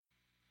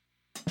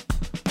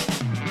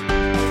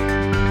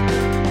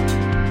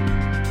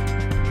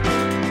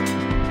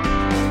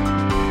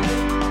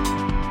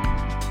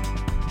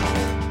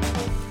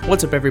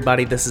What's up,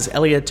 everybody? This is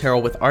Elliot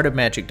Terrell with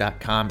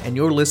artofmagic.com, and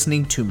you're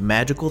listening to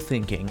Magical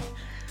Thinking.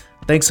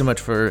 Thanks so much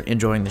for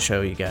enjoying the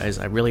show, you guys.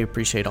 I really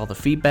appreciate all the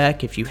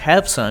feedback. If you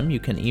have some, you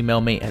can email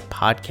me at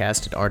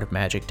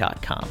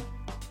podcast@artofmagic.com.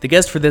 The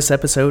guest for this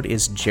episode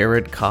is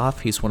Jared Koff.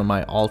 He's one of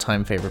my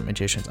all-time favorite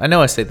magicians. I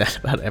know I say that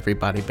about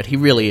everybody, but he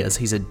really is.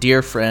 He's a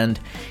dear friend.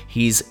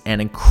 He's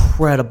an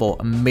incredible,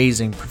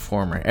 amazing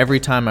performer. Every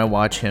time I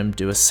watch him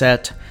do a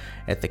set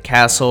at the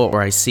castle,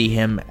 or I see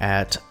him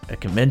at a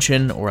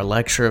convention or a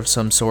lecture of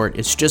some sort,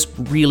 it's just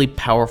really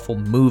powerful,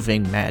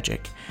 moving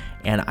magic.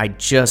 And I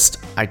just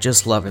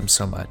love him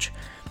so much.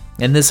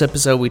 In this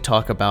episode, we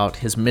talk about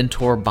his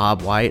mentor,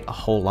 Bob White, a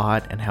whole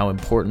lot, and how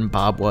important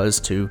Bob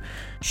was to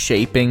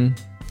shaping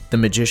the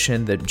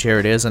magician that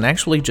Jared is, and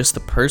actually just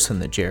the person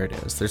that Jared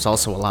is. There's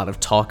also a lot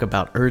of talk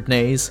about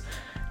Erdnase.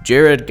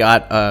 Jared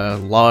got a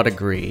law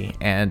degree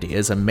and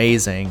is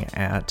amazing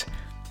at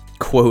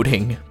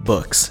quoting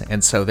books,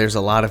 and so there's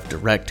a lot of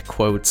direct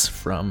quotes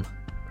from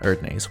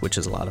Erdnase, which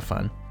is a lot of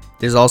fun.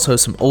 There's also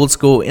some old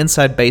school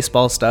inside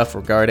baseball stuff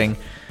regarding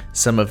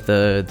some of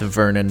the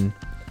Vernon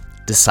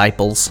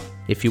disciples,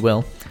 if you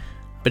will.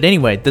 But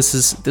anyway, this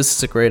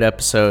is a great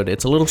episode.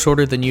 It's a little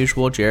shorter than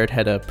usual. Jared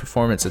had a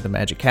performance at the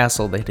Magic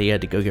Castle that he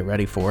had to go get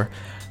ready for,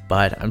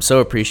 but I'm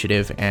so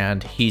appreciative,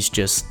 and he's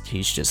just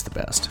the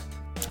best.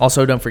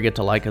 Also, don't forget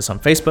to like us on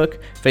Facebook,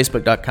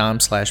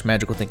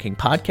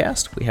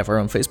 facebook.com/magicalthinkingpodcast. We have our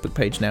own Facebook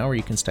page now where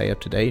you can stay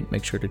up to date.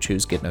 Make sure to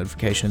choose get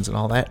notifications and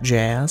all that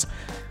jazz.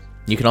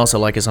 You can also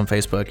like us on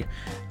Facebook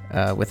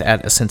with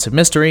 @A Sense of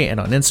Mystery, and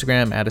on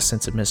Instagram @A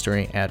Sense of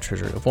Mystery,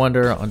 @Treasury of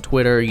Wonder. On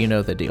Twitter, you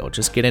know the deal.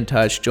 Just get in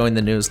touch, join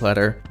the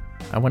newsletter.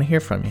 I want to hear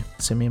from you.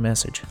 Send me a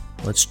message.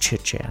 Let's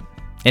chit-chat.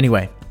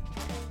 Anyway,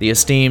 the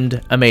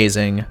esteemed,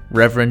 amazing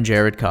Reverend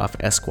Jared Koff,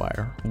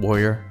 Esquire,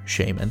 warrior,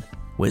 shaman,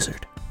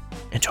 wizard.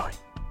 Enjoy.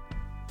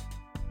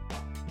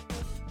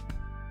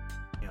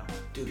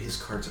 Dude, his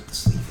cards up the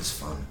sleeve is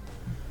fun.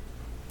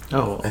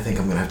 Oh, I think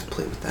I'm gonna have to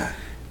play with that.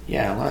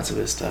 yeah, lots of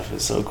his stuff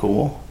is so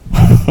cool.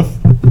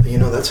 You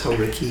know, that's how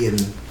Ricky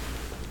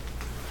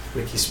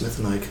Smith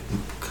and I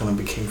kind of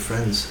became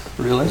friends.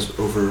 Really? Was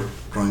over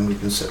drawing room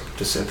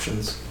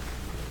deceptions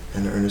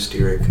and Ernest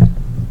Eric,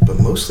 but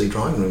mostly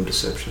drawing room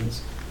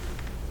deceptions.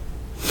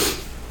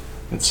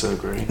 It's so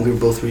great. We were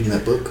both reading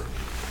that book.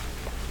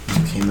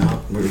 It came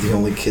out. We were the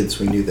only kids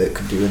we knew that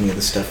could do any of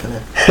the stuff in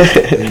it.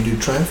 You do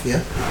Triumph,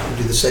 yeah. You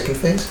do the second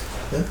phase,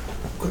 yeah.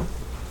 Okay.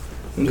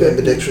 You got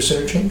ambidextrous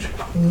interchange.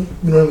 You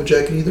don't have a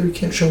jacket either. You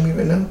can't show me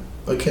right now.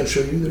 I can't show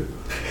you either.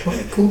 All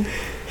right, cool.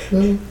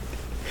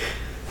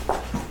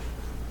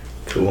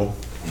 Cool.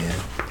 Yeah.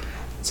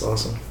 That's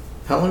awesome.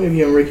 How long have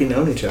you and Ricky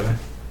known each other?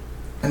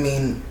 I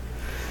mean,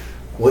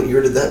 what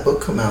year did that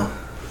book come out?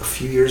 A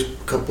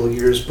couple of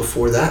years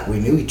before that, we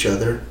knew each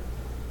other,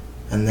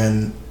 and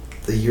then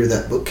the year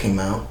that book came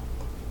out,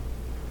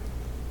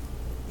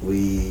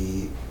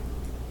 that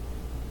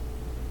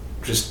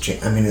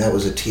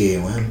was a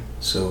TAON,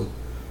 so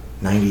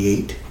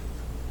 98,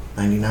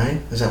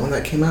 99, is that when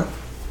that came out?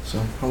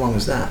 So how long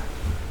was that?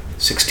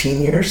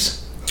 16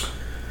 years?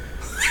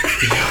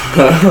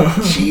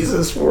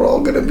 Jesus, we're all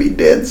gonna be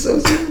dead so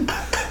soon.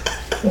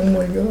 Oh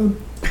my God.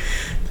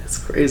 That's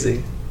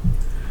crazy.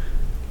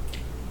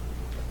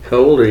 How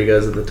old are you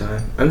guys at the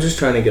time? I'm just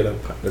trying to get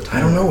the time. I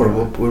don't know,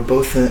 we're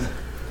both at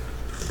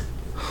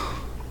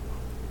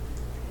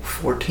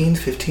 14,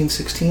 15,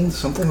 16,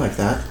 something like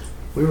that.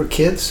 We were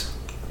kids.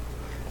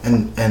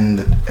 And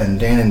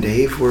Dan and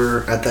Dave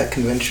were at that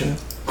convention,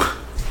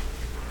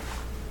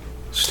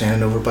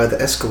 standing over by the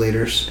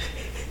escalators,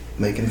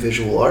 making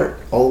visual art,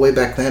 all the way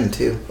back then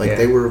too. Like,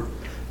 They were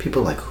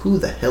people like, who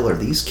the hell are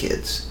these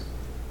kids?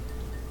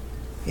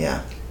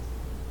 Yeah.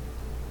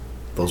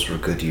 Those were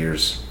good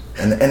years.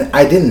 And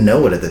I didn't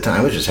know it at the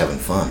time. I was just having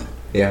fun.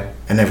 Yeah.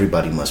 And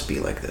everybody must be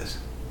like this.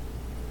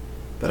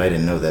 But I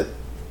didn't know that.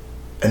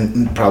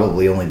 And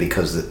probably only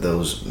because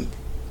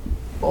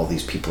all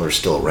these people are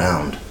still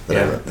around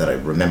that I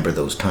remember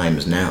those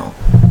times now.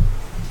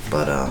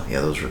 But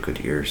those were good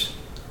years.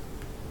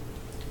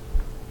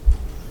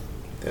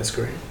 That's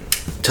great.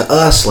 To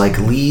us, like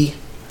Lee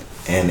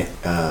and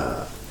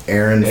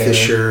Aaron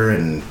Fisher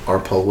and R.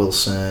 Paul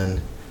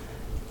Wilson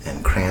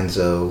and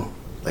Cranzo,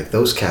 like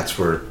those cats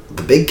were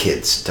the big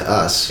kids to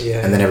us.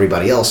 Yeah. And then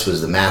everybody else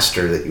was the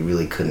master that you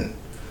really couldn't.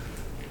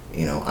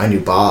 You know, I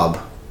knew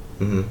Bob.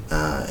 Mm-hmm.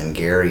 And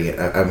Gary.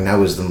 I mean, I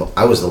was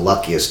the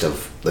luckiest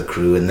of the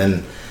crew, and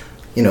then,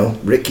 you know,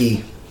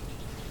 Ricky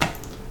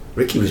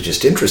was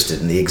just interested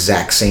in the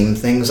exact same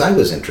things I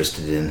was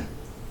interested in,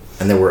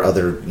 and there were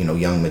other, you know,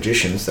 young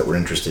magicians that were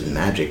interested in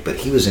magic, but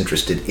he was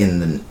interested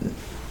in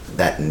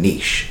that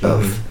niche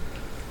of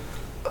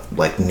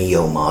like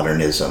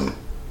neo-modernism,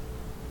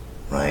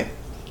 right?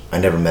 I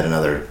never met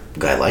another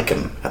guy like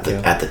him at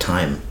the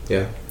time.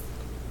 Yeah.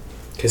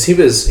 Because he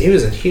was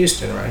in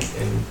Houston, right?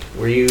 And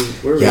were you?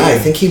 I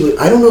think he was.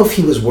 I don't know if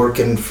he was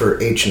working for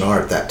H&R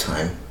at that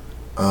time.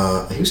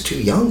 He was too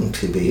young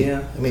to be.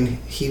 Yeah. I mean,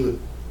 he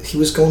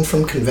was going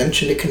from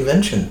convention to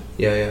convention.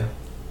 Yeah.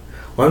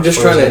 Well, I'm just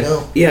trying to.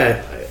 know.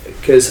 Yeah,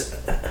 because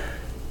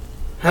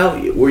How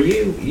were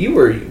you?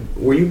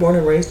 Were you born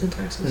and raised in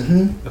Texas?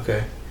 Mm-hmm.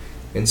 Okay,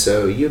 and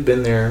so you've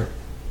been there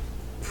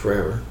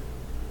forever.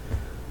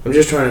 I'm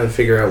just trying to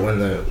figure out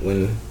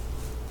when.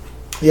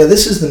 Yeah,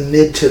 this is the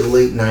mid to the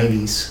late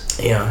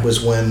 90s. Yeah.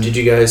 Was when. Did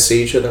you guys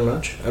see each other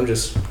much? I'm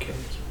just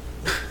curious.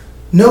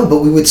 No,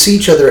 but we would see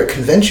each other at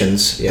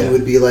conventions, Yeah. and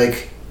we'd be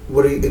like,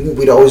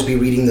 we'd always be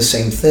reading the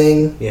same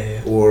thing,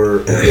 Yeah.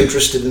 or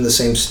interested in the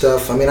same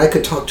stuff. I mean, I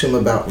could talk to him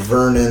about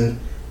Vernon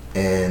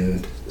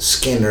and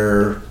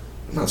Skinner,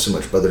 not so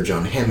much Brother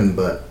John Hammond,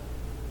 but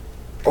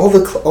all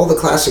the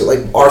classic, like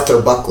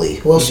Arthur Buckley.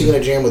 Who else are you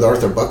going to jam with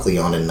Arthur Buckley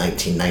on in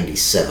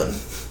 1997?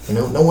 You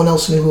know, no one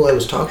else knew who I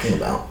was talking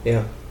about.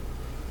 Yeah.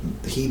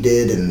 He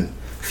did, and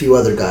a few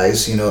other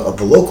guys. You know, of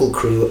the local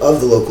crew,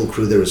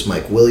 there was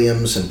Mike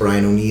Williams and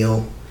Brian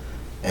O'Neill,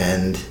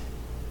 and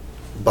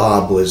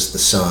Bob was the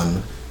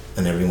sun,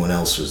 and everyone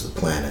else was the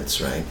planets,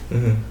 right?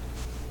 Mm-hmm.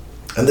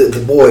 And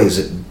the boys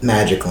at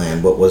Magic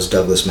Land, what was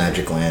Douglas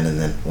Magic Land, and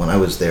then when I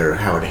was there,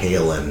 Howard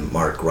Hale and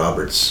Mark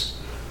Roberts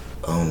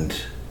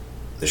owned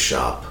the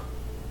shop.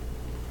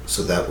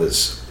 So that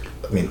was,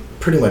 I mean,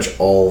 pretty much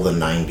all the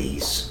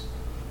 90s.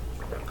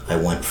 I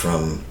went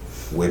from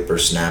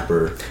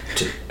whippersnapper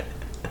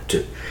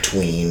to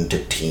tween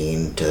to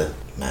teen to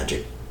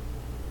magic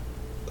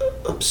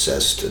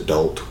obsessed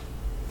adult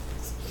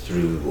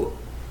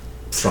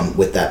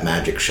with that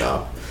magic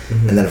shop.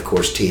 Mm-hmm. And then of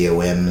course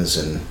TOMs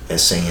and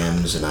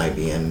SAMs and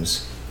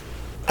IBMs.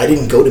 I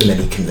didn't go to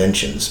many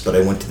conventions, but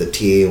I went to the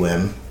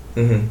TAOM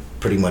mm-hmm.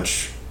 pretty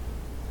much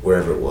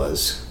wherever it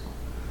was.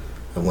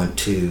 I went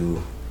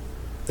to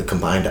the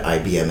combined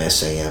IBM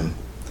SAM,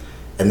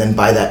 and then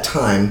by that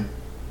time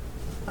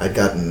I'd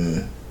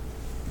gotten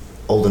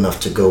old enough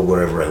to go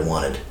wherever I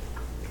wanted.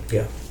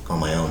 Yeah. On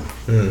my own.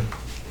 Mm-hmm.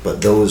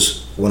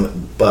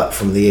 But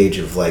from the age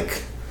of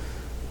like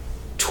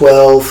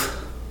 12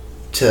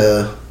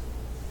 to,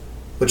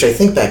 which I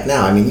think back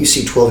now, I mean, you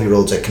see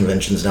 12-year-olds at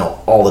conventions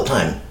now all the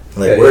time.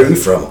 Like, yeah, where are you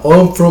from?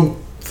 Oh, I'm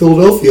from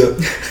Philadelphia.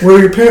 Where are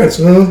your parents?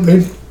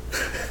 They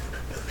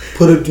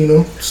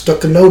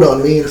stuck a note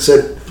on me and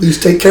said, please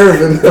take care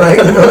of him. Right?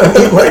 You know what I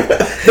mean? Like,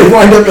 they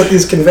wind up at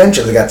these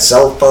conventions. They got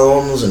cell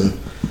phones, and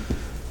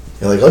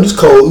you're like, I'll just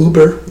call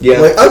Uber. Yeah.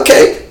 I'm like,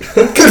 okay,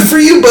 good for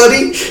you,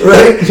 buddy.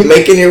 Right? You're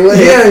making your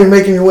way. Yeah, you're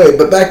making your way.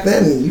 But back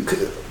then, you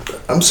could.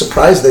 I'm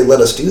surprised they let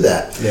us do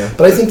that. Yeah.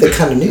 But I think they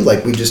kind of knew,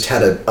 like, we just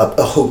had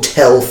a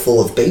hotel full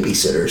of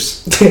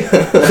babysitters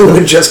who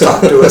would just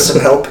talk to us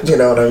and help, you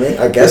know what I mean?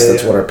 I guess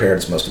that's what our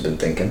parents must have been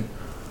thinking.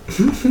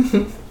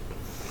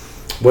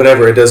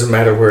 Whatever, it doesn't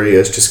matter where he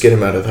is, just get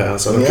him out of the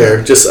house. I don't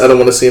care. I don't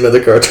want to see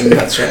another card trick.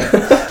 That's right.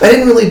 I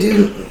didn't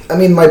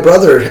really my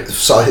brother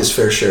saw his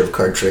fair share of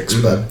card tricks,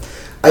 mm-hmm. but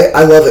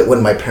I love it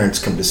when my parents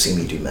come to see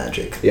me do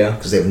magic. Yeah.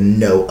 Because they have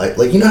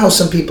you know how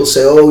some people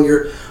say,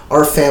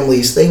 our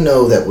families, they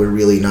know that we're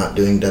really not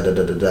doing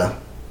da-da-da-da-da.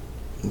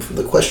 For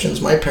the questions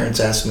my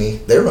parents ask me,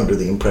 they're under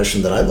the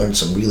impression that I learned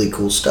some really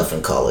cool stuff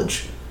in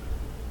college.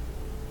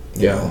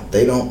 You know,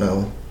 they don't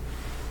know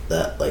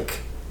that,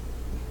 like,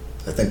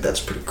 I think that's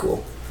pretty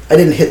cool. I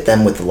didn't hit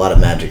them with a lot of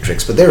magic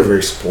tricks, but they were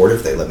very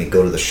supportive. They let me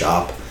go to the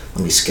shop,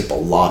 let me skip a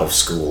lot of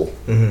school.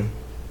 Mm-hmm.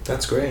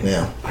 That's great.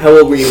 Yeah. How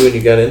old were you when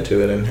you got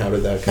into it, and how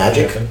did that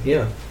magic happen?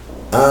 Yeah.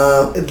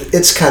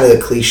 It's kind of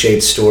a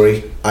cliched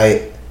story.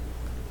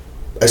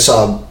 I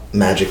saw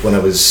magic when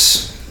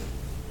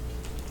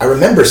I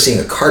remember seeing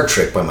a card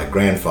trick by my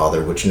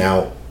grandfather, which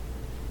now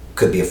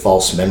could be a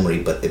false memory,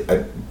 but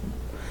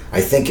I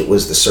think it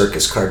was the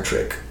circus card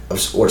trick,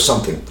 or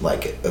something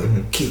like it, a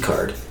mm-hmm. key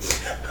card.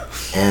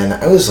 And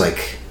I was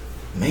like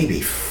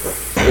maybe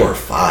 4 or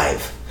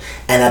 5.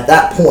 And at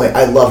that point,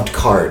 I loved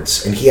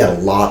cards, and he had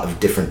a lot of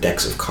different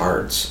decks of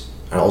cards.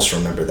 I also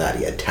remember that.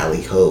 He had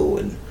Tally-Ho,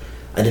 and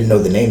I didn't know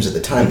the names at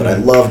the time, mm-hmm. but I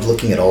loved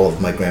looking at all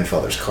of my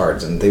grandfather's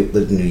cards, and they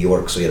lived in New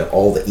York, so he had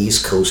all the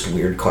East Coast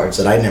weird cards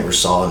that I never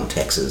saw in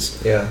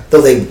Texas. Yeah.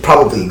 Though they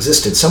probably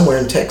existed somewhere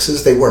in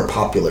Texas, they weren't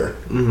popular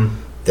mm-hmm.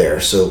 there.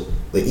 So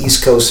the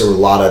East Coast, there were a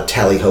lot of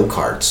Tally-Ho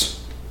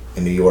cards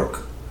in New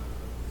York.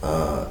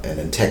 And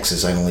in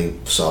Texas, I only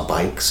saw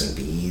bikes and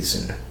bees,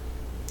 and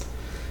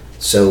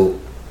so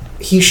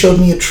he showed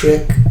me a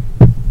trick,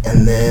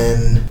 and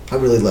then I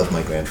really loved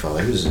my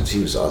grandfather. He was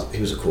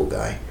a cool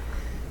guy.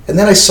 And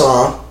then I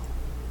saw,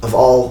 of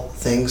all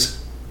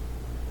things,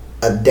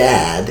 a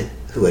dad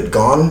who had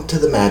gone to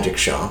the magic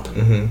shop,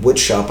 mm-hmm. which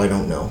shop I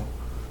don't know,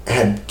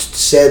 had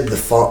said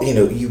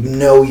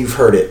you've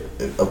heard it.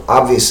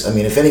 Obvious. I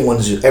mean, if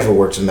anyone's ever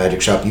worked in a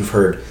magic shop, you've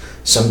heard.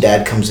 Some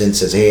dad comes in and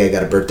says, hey, I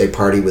got a birthday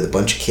party with a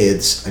bunch of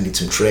kids. I need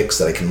some tricks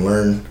that I can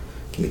learn.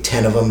 Give me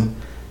 10 of them.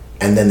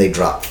 And then they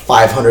drop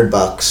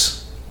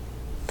 $500.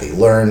 They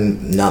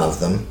learn none of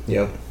them.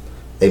 Yep.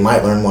 They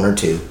might learn 1 or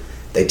 2.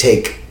 They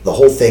take the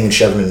whole thing and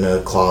shove it in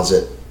a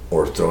closet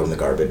or throw it in the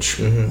garbage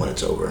mm-hmm. when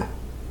it's over.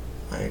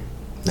 Right?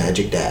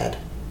 Magic dad.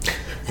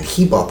 And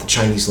he bought the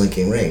Chinese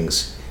linking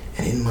rings.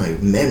 And in my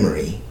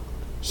memory,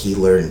 he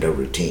learned a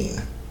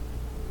routine.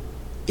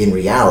 In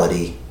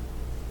reality,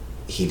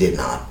 he did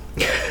not.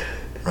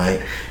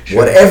 Right? Sure.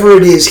 Whatever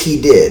it is he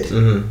did,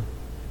 mm-hmm.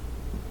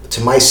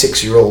 to my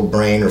 6-year-old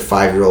brain or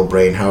 5-year-old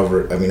brain,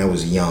 however, I mean, I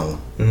was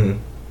young. Mm-hmm.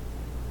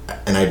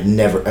 And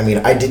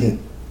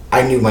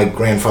I knew my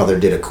grandfather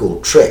did a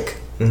cool trick,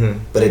 Mm-hmm.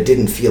 but it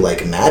didn't feel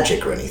like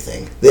magic or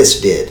anything.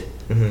 This did.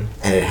 Mm-hmm.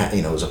 And it had,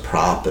 it was a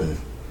prop and,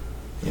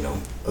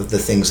 of the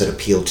things that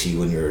appeal to you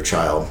when you're a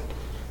child.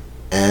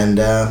 And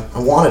I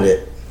wanted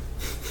it.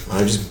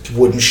 I just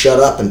wouldn't shut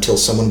up until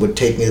someone would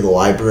take me to the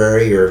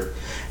library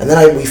and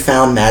then we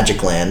found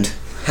Magic Land.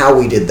 How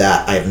we did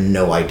that, I have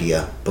no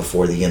idea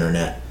before the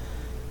internet.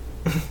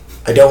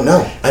 I don't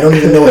know. I don't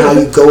even know how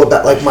you go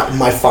about, like,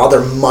 my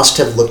father must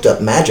have looked up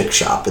Magic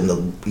Shop in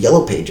the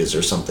Yellow Pages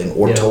or something,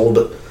 or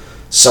told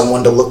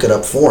someone to look it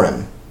up for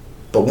him.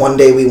 But one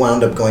day we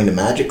wound up going to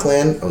Magic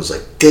Land. I was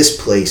like, this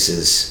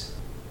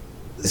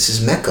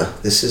is Mecca.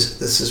 This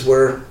is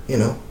where,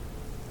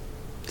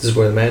 This is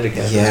where the magic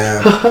happens.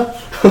 Yeah.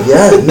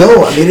 Yeah,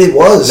 no, I mean, it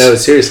was. No,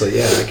 seriously,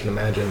 yeah, I can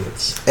imagine.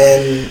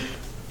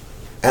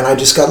 And I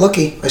just got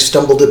lucky. I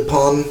stumbled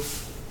upon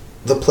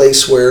the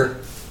place where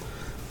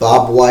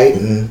Bob White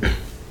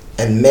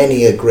and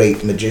many a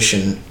great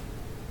magician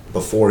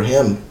before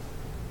him,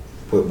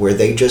 where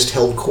they just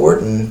held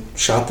court and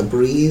shot the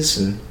breeze.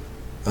 And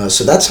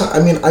so that's how,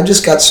 I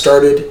just got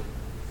started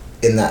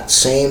in that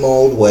same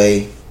old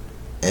way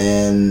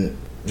and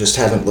just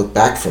haven't looked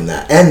back from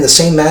that. And the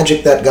same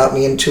magic that got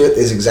me into it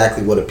is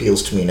exactly what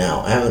appeals to me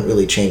now. I haven't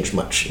really changed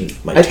much in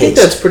my taste. I think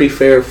that's pretty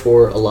fair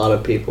for a lot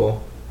of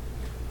people.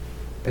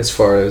 As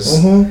far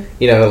as,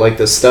 like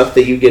the stuff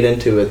that you get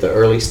into at the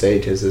early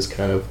stages is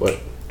kind of what...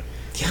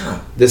 Yeah.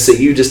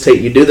 You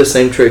do the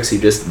same tricks, you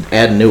just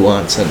add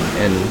nuance and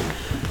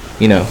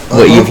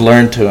what you've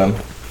learned to them.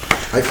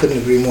 I couldn't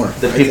agree more.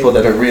 The people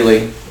that are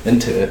really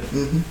into it.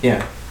 Mm-hmm.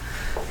 Yeah.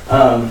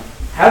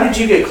 How did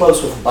you get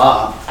close with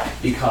Bob?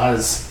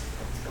 Because...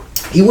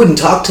 He wouldn't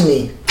talk to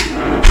me.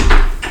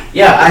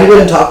 Yeah, he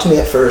wouldn't talk to me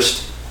at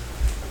first.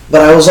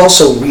 But I was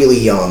also really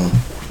young.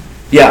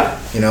 Yeah.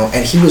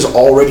 And he was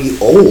already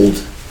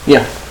old.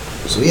 Yeah.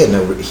 So he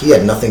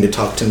had nothing to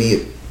talk to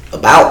me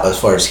about as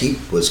far as he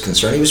was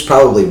concerned. He was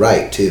probably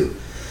right too.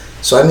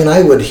 So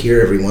I would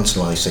hear every once in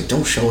a while, he's like,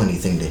 "Don't show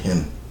anything to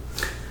him."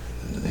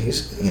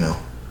 He's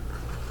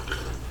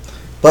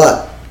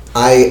But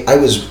I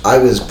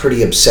was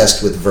pretty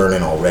obsessed with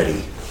Vernon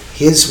already.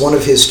 One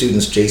of his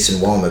students, Jason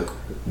Walmick,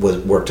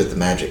 worked at the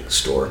magic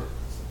store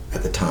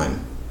at the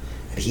time.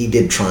 And he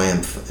did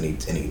Triumph,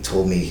 and he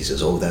told me, he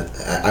says,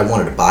 I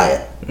wanted to buy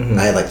it. Mm-hmm.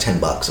 I had like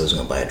 $10. I was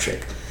going to buy a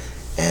trick.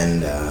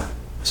 And I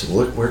said,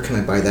 well, where can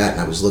I buy that? And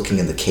I was looking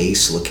in the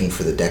case, looking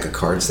for the deck of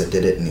cards that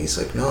did it. And he's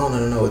like,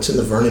 no, it's in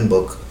the Vernon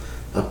book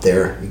up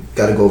there. You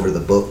got to go over the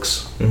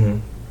books. Mm-hmm.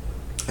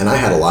 And I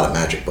had a lot of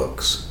magic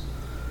books,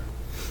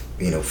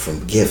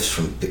 from gifts,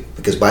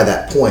 because by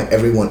that point,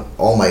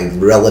 all my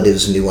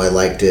relatives knew I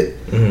liked it.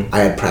 Mm-hmm. I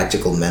had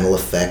practical mental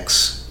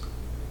effects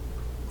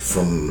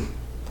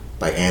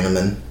by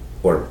Animan,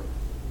 or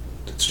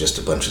it's just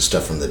a bunch of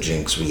stuff from the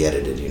Jinx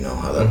re-edited,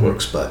 how that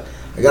works. But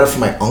I got it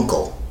from my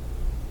uncle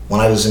when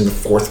I was in the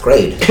 4th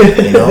grade,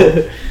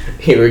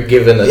 You were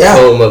given a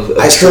tome of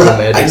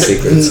magic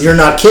secrets. You're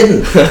not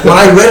kidding. When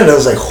I read it, I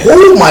was like,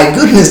 oh my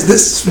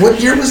goodness,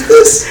 what year was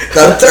this?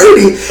 Got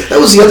 30. That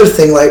was the other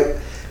thing, like,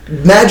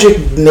 magic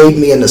made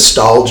me a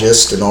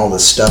nostalgist and all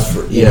this stuff,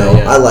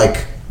 I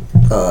like,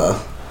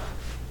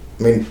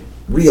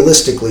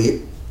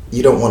 realistically,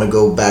 you don't want to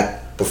go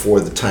back before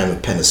the time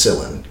of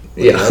penicillin.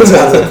 Yeah. That's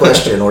out of the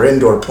question, or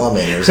indoor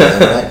plumbing or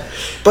something, right?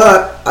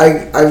 But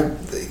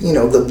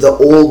the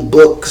old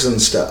books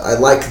and stuff, I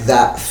like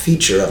that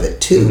feature of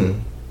it too,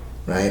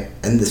 mm-hmm. right?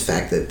 And the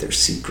fact that they're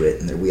secret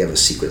and that we have a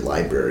secret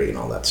library and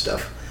all that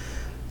stuff.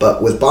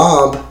 But with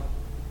Bob,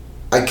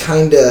 I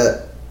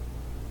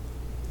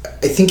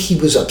think he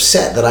was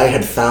upset that I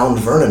had found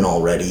Vernon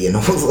already in a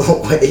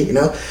little way,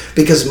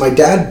 because my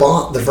dad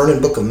bought the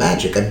Vernon Book of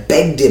Magic. I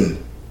begged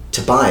him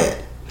to buy it.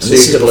 And so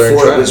this is before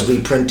Triumph. It was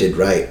reprinted,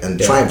 right? And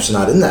Triumph's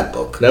not in that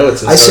book. No,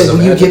 it's in I said,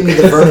 will you Magic. give me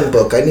the Vernon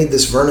book? I need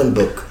this Vernon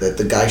book that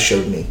the guy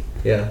showed me.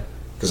 Yeah.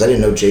 Because I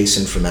didn't know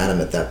Jason from Adam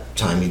at that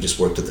time. He just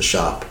worked at the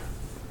shop.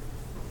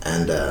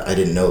 And I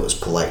didn't know it was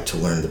polite to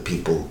learn the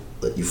people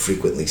that you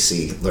frequently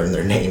see, learn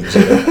their names.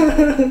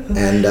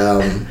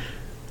 And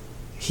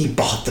he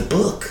bought the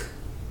book.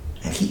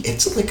 And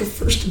it's like a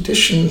first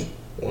edition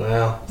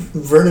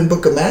Vernon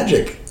Book of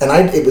Magic. And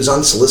it was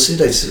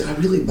unsolicited. I said, I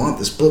really want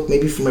this book.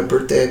 Maybe for my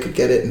birthday I could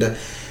get it. And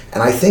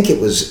I think it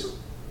was,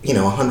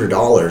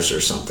 $100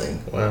 or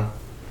something. Wow.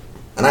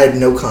 And I had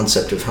no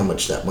concept of how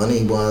much that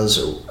money was.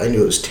 Or I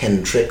knew it was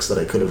 10 tricks that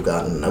I could have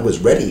gotten. And I was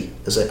ready.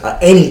 I was like,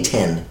 any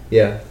 10.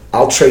 Yeah.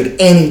 I'll trade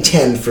any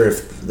 10 for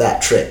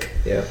that trick.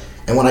 Yeah.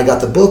 And when I got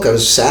the book, I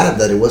was sad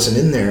that it wasn't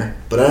in there.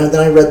 But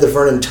then I read the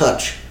Vernon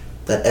Touch,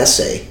 that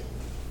essay.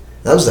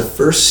 That was the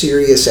first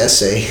serious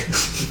essay,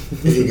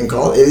 if you can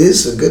call it. It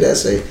is a good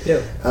essay.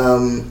 Yeah.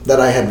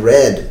 That I had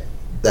read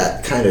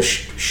that kind of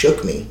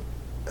shook me.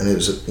 And it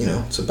was,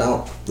 it's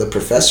about the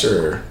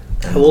professor.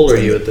 How old are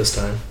you at this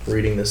time,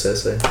 reading this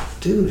essay?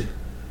 Dude.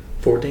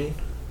 14?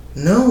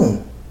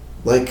 No.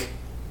 Like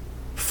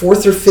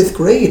 4th or 5th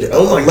grade.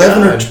 Oh my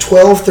 11 God. or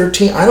 12,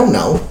 13, I don't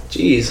know.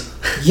 Jeez.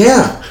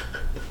 Yeah.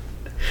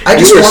 I You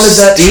just were wanted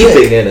that steeping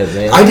trick. in it,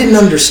 man. I didn't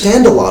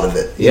understand a lot of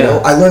it. You Yeah. know,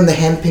 I learned the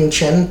Han Ping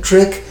Chen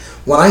trick.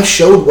 When I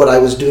showed what I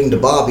was doing to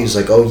Bob, he's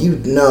like, "Oh, you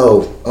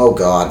know. Oh,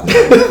 God. No."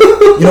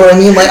 You know what I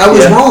mean? Like, I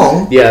was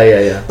wrong.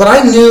 Yeah. But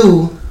I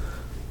knew.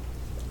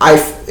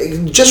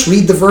 Just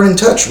read the Vernon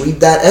Touch.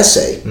 Read that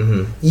essay.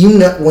 Mm-hmm. You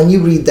know, when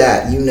you read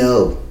that, you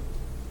know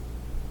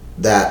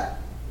that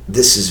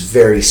this is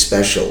very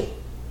special,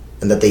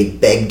 and that they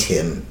begged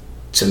him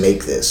to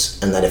make this,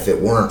 and that if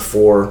it weren't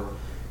for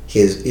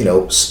his, you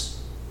know,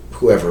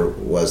 whoever it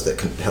was that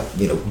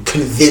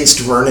convinced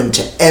Vernon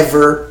to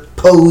ever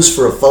pose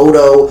for a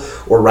photo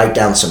or write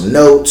down some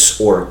notes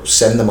or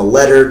send them a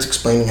letter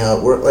explaining how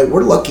it worked. Like,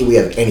 we're lucky we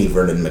have any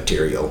Vernon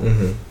material,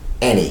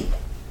 any,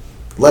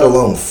 let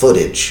alone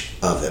footage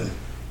of him.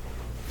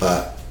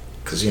 But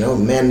because the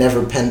man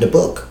never penned a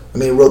book. I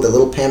mean, he wrote the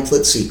little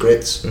pamphlet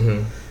Secrets,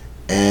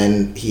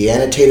 and he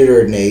annotated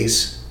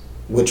Erdnase,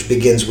 which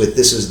begins with,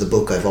 "This is the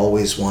book I've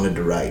always wanted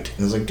to write."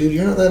 And I was like, dude,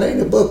 that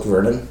ain't a book,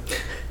 Vernon.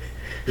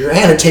 You're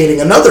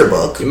annotating another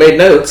book. You made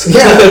notes.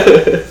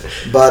 Yeah.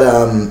 But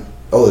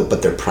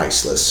but they're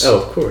priceless. Oh,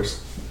 of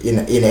course. In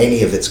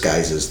any of its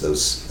guises,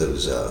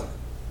 those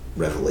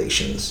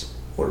revelations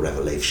or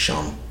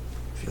revelation,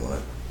 if you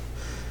want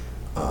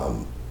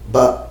to.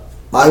 But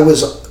I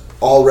was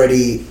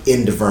already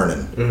into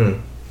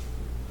Vernon,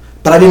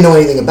 but I didn't know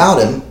anything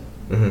about him.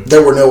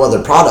 There were no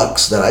other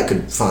products that I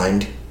could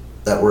find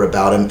that were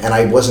about him, and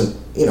I wasn't.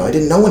 I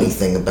didn't know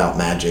anything about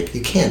magic.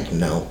 You can't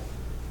know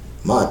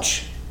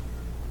much.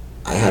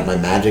 I had my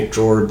magic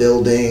drawer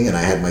building, and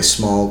I had my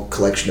small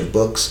collection of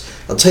books.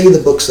 I'll tell you the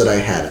books that I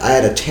had. I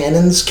had a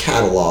Tannen's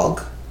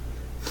catalog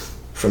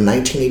from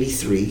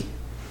 1983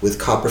 with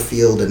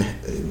Copperfield and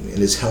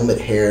his helmet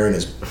hair and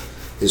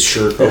his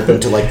shirt open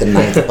to like the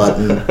 9th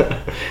button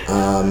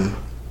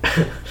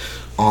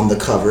on the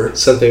cover.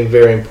 Something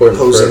very important.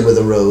 Posing with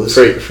a rose.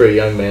 For a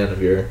young man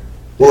of your...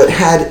 Well, it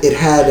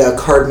had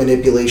Card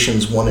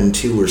Manipulations 1 and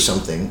 2 or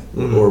something,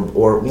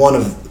 or one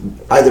of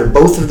either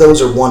both of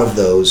those or one of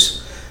those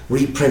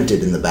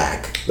reprinted in the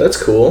back. That's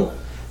cool.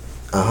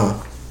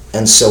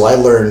 And so I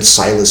learned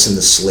Silas and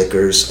the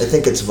Slickers. I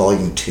think it's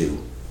volume 2,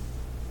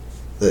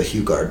 the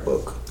Hugard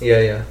book.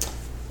 Yeah.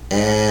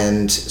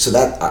 And so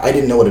that I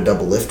didn't know what a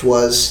double lift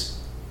was.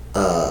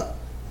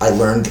 I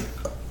learned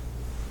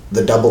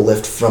the double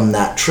lift from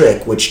that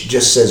trick, which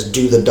just says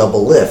do the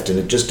double lift, and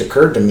it just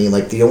occurred to me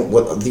like the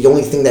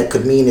only thing that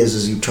could mean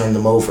is you turn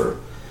them over,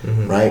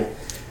 right?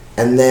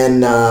 And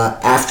then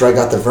after I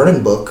got the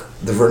Vernon book,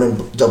 the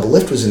Vernon double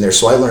lift was in there,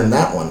 so I learned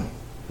that one.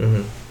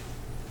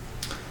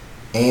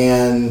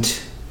 And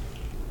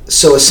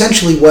so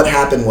essentially what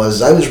happened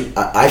was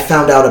I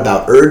found out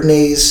about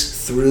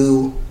Erdnase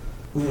through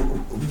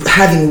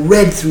having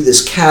read through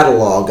this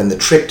catalog and the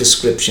trick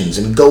descriptions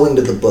and going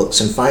to the books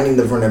and finding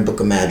the Vernon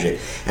Book of Magic.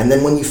 And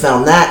then when you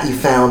found that, you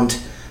found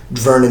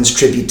Vernon's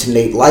tribute to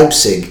Nate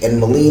Leipzig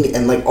and Malini,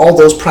 and like all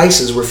those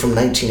prices were from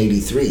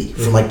 1983,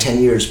 from like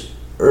 10 years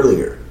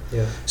earlier.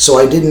 Yeah. So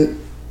I didn't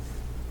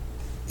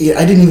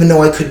even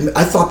know I could.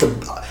 I thought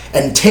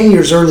and 10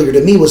 years earlier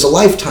to me was a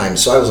lifetime.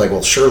 So I was like,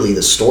 well, surely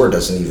the store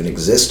doesn't even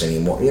exist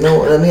anymore. You know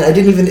what I mean? I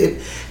didn't even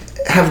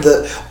have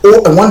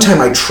at one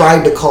time I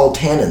tried to call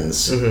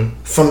Tannen's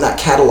from that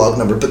catalog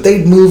number, but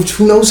they'd moved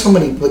who knows how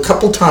many, a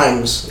couple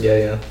times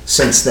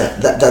since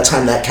that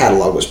time that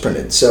catalog was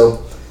printed.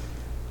 So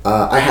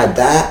I had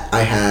that.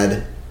 I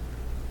had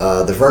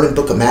the Vernon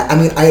Book of Magic.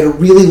 I mean, I had a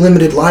really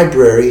limited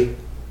library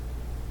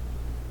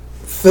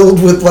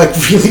filled with like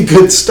really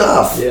good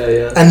stuff.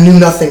 And knew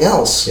nothing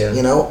else.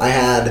 I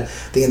had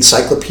the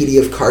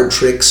Encyclopedia of Card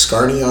Tricks,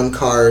 Scarny on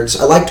cards.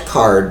 I liked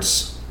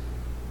cards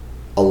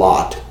a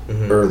lot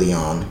early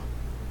on.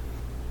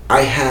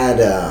 I had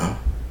a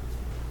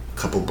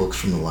couple books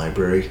from the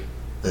library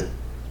that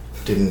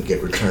didn't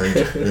get returned.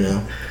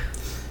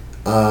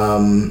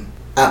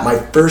 At my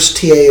first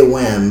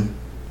TAOM,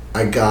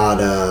 I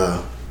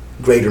got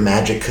Greater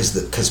Magic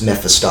because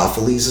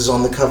Mephistopheles is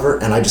on the cover,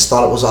 and I just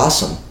thought it was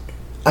awesome.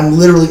 I'm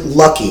literally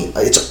lucky.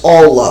 It's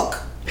all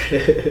luck.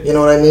 You know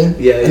what I mean?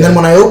 And then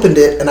when I opened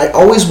it, and I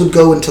always would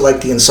go into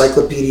like the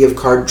Encyclopedia of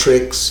Card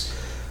Tricks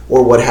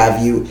or what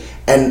have you,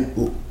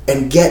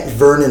 and get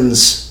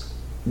Vernon's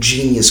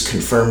genius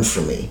confirmed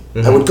for me.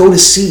 I would go to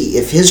see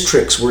if his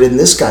tricks were in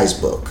this guy's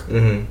book.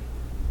 And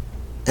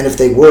if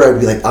they were, I'd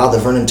be like, the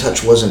Vernon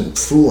Touch wasn't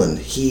fooling.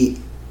 He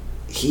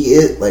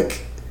is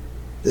like,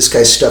 this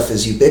guy's stuff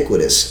is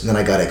ubiquitous. And then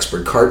I got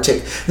Expert Card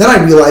Trick. Then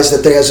I realized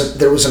that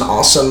there was an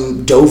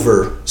awesome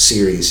Dover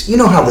series. You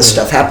know how this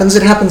stuff happens.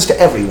 It happens to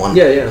everyone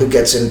who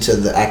gets into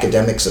the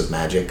academics of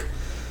magic.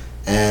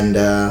 And,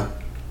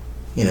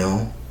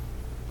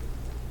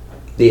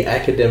 The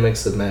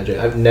academics of magic.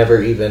 I've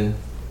never even...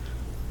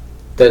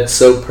 That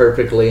so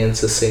perfectly and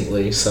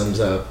succinctly sums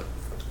up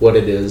what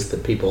it is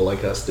that people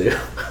like us do.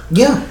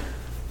 Yeah.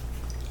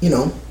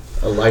 A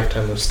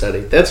lifetime of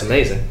study. That's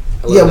amazing.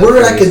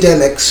 We're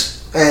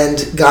academics,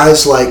 and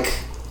guys like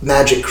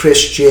Magic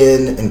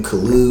Christian and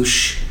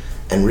Kalush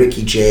and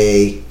Ricky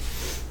Jay,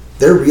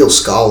 they're real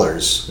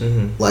scholars.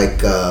 Mm-hmm. Like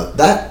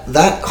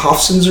that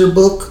Hofzinser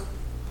book,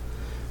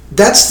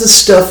 that's the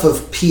stuff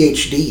of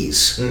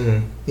PhDs.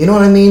 Mm-hmm. You know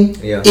what I mean?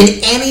 Yeah. In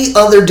any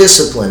other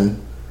discipline,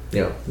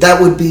 Yeah. that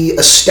would be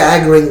a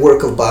staggering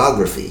work of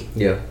biography.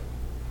 Yeah.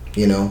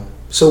 You know,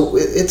 so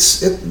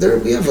there.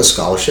 We have a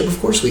scholarship, of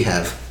course we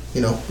have. You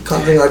know, the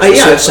Conjuring Arts Yeah,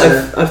 Research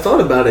Center. I've thought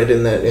about it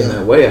in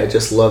that way. I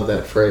just love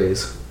that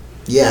phrase.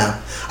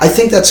 Yeah, I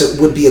think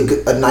would be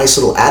a nice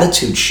little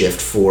attitude shift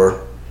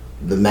for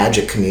the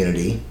magic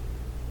community.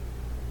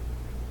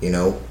 You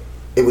know,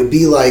 it would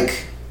be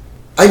like,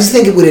 I just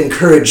think it would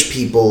encourage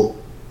people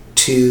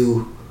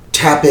to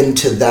tap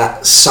into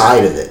that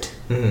side of it,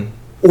 Mm-hmm.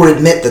 or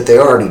admit that they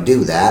already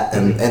do that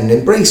and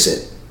embrace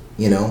it.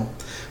 You know,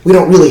 we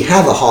don't really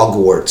have a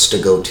Hogwarts to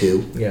go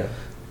to, Yeah.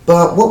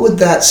 but what would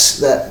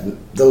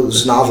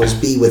those novels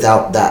be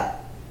without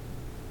that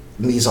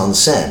mise en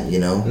scène? You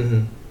know,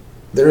 Mm-hmm.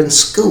 they're in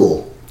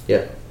school.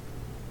 Yeah.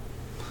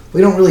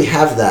 We don't really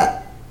have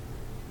that.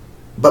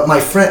 But my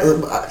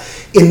friend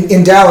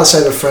in Dallas, I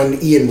have a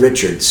friend, Ian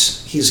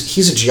Richards.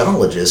 He's a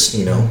geologist.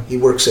 You know, he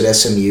works at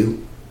SMU.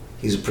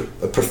 He's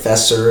a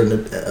professor and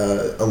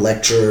a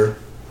lecturer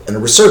and a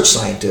research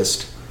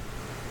scientist.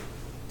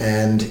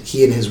 And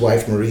he and his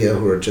wife Maria,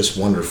 who are just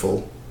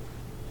wonderful,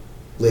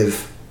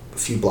 live a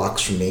few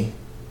blocks from me.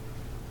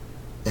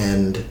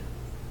 And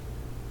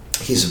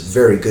he's a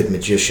very good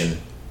magician,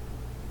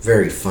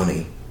 very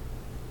funny,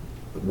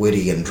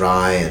 witty and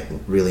dry,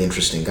 and really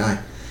interesting guy.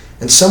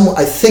 And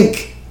I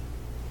think,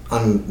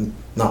 I'm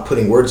not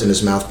putting words in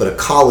his mouth, but a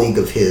colleague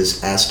of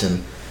his asked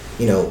him,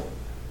 you know,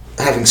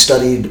 having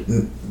studied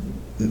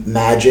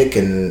magic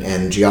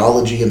and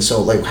geology and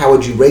so, like, how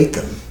would you rate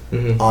them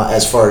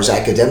as far as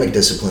academic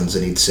disciplines?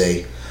 And he'd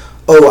say,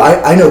 oh,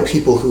 I know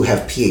people who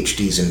have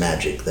PhDs in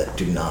magic that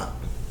do not,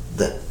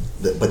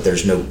 but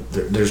there's no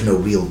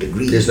real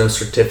degree. There's no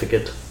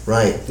certificate.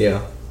 Right.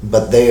 Yeah.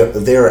 But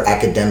they're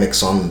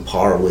academics on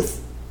par with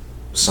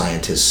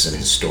scientists and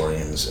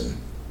historians and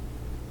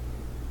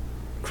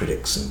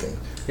critics and things.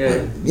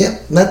 Yeah. Yeah,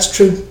 that's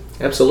true.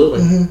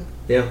 Absolutely. Mm-hmm.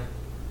 Yeah.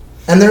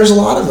 And there's a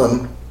lot of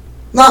them.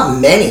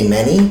 Not many,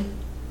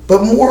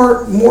 but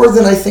more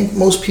than I think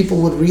most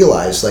people would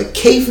realize. Like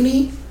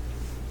Caveney,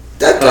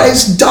 that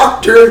guy's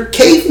Dr.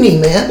 Caveney,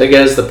 man. That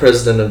guy's the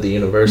president of the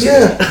university.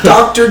 Yeah,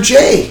 Dr.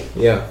 J.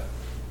 Yeah.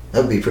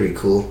 That would be pretty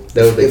cool.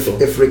 That would be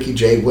cool. If Ricky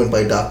J went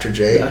by Dr.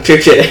 J. Dr.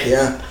 J.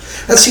 Yeah.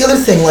 That's the other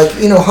thing. Like,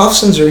 you know,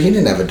 Hofzinser, he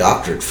didn't have a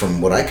doctorate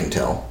from what I can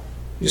tell.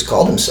 He just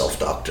called himself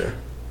doctor.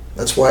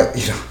 That's why,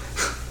 you know,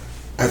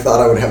 I thought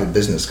I would have a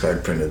business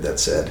card printed that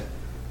said,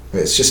 I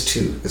mean,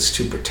 it's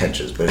too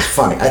pretentious, but it's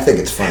funny. I think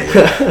it's funny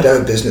to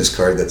have a business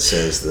card that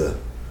says the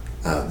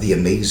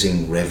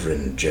amazing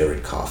Reverend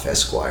Jared Koff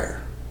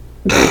Esquire.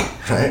 Right?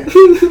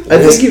 I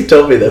think you've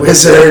told me that.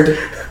 Wizard,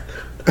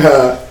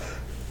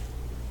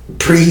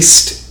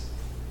 priest,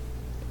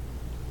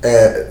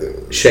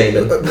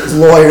 Shaman.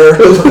 lawyer.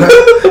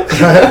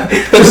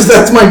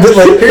 That's my bit.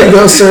 Like, here you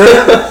go, sir.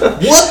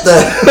 What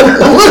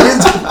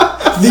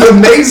the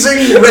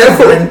amazing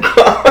Reverend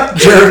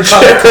Jared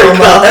Koff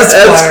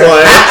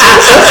Esquire.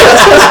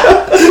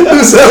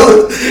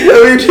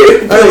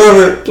 I love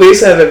it.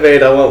 Please have it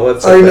made. I want one.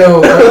 I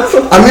know.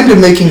 I'm into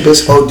making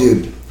business. Oh,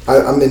 dude,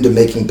 I'm into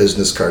making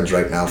business cards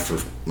right now for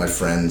my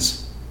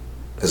friends,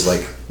 as,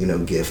 like, you know,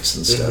 gifts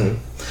and stuff.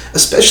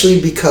 Especially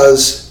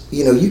because,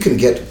 you know, you can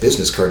get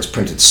business cards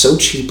printed so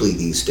cheaply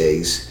these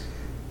days,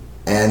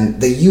 and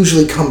they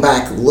usually come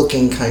back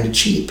looking kind of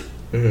cheap.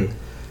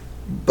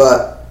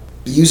 But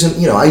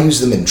I use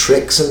them in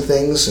tricks and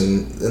things,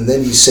 and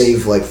then you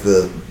save, like,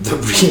 the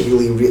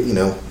really, you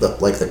know,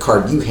 like the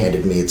card you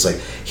handed me. It's like,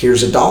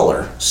 here's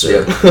 $1,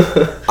 sir.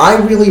 Yeah. I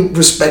really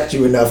respect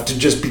you enough to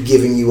just be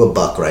giving you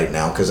 $1 right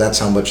now, because that's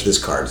how much this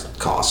card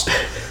cost.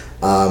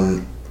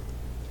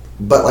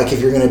 But, like, if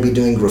you're going to be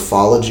doing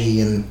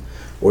graphology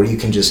or you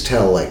can just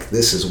tell, like,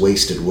 this is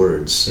wasted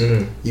words,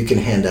 you can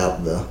hand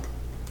out the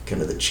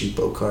kind of the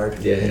cheapo card.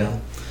 Yeah, you know?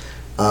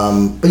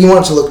 But you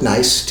want it to look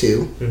nice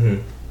too.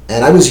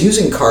 And I was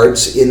using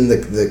cards in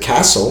the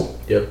castle.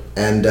 Yep.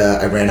 And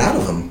I ran out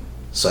of them,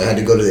 so I had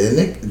to go to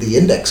the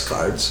index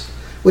cards,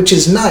 which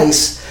is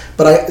nice.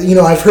 But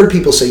I've heard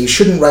people say you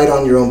shouldn't write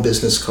on your own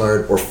business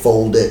card or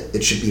fold it.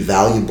 It should be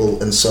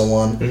valuable and so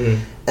on.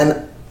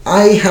 And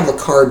I have a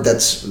card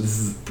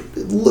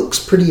it looks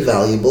pretty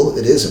valuable.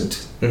 It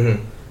isn't.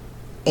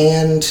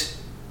 And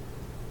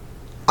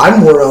I'm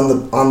more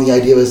on the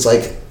idea of, it's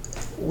like,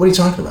 what are you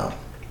talking about?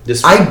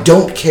 I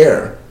don't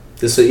care.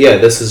 This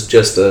is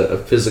just a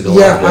physical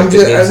object.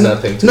 It means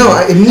nothing to me. No,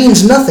 it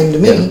means nothing to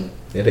me.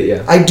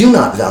 Yeah. I do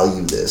not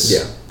value this.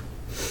 Yeah.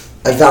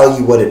 I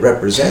value what it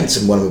represents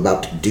and what I'm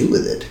about to do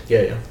with it.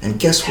 Yeah. And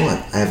guess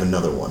what? I have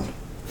another one,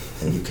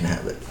 and you can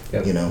have it.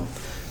 Yep. You know,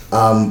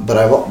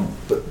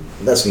 but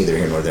that's neither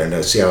here nor there.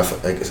 No, see how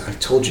I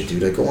told you,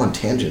 dude. I go on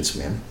tangents,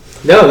 man.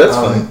 No, that's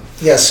fine.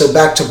 Yeah. So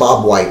back to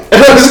Bob White.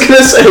 I was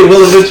gonna say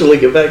we'll eventually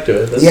get back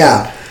to it.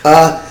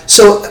 That's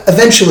So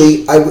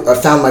eventually, I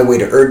found my way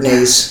to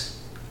Erdnase,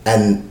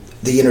 and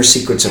The Inner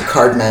Secrets of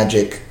Card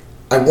Magic.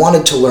 I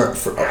wanted to learn.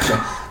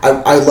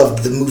 I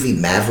loved the movie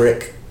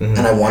Maverick, and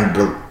I wanted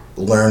to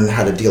learn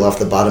how to deal off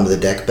the bottom of the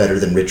deck better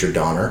than Richard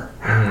Donner.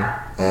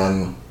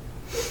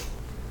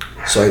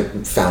 So I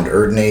found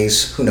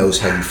Erdnase. Who knows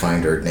how you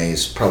find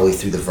Erdnase? Probably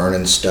through the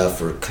Vernon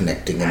stuff or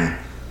connecting in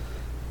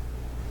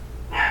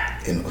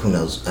who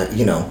knows?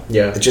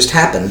 Yeah. It just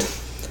happened.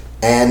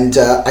 And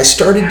I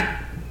started,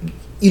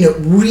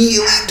 really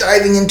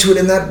diving into it.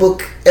 In that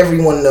book,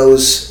 everyone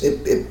knows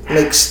it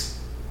makes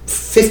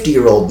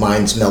 50-year-old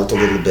minds melt a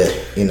little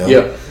bit,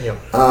 Yeah.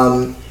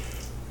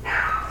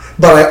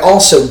 But I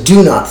also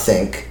do not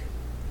think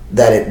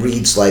that it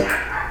reads like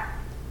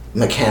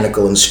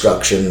mechanical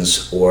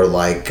instructions or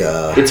like...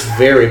 it's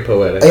very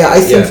poetic. Yeah, I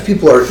think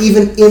people are,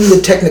 even in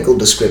the technical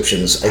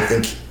descriptions, I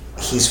think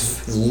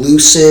he's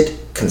lucid,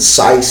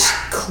 concise,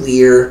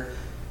 clear,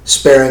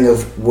 sparing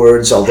of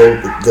words, although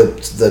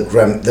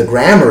the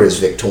grammar is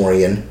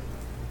Victorian.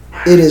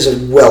 It is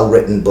a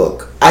well-written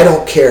book. I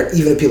don't care,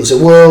 even if people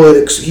say, well,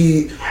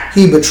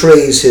 he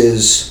betrays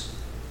his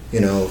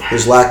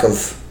lack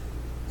of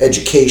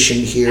education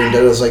here, and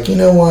I was like, you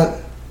know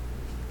what?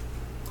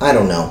 I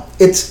don't know.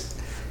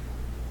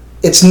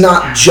 It's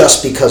not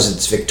just because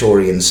it's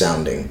Victorian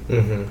sounding.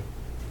 Mm-hmm.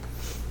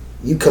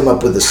 You come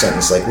up with a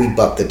sentence like, we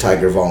buck the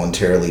tiger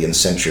voluntarily and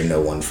censure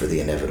no one for the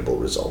inevitable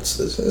results.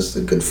 This is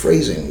a good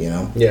phrasing,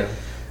 Yeah.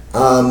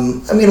 I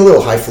mean, a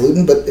little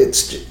highfalutin, but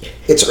it's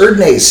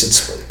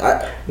Erdnase.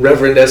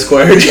 Reverend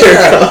Esquire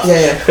Jericho.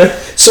 Yeah.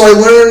 So I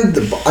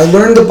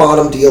learned the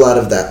bottom deal out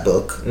of that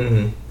book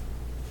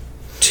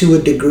to a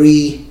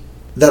degree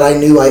that I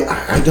knew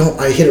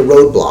I hit a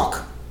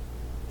roadblock.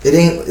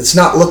 It's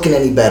not looking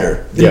any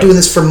better. Been doing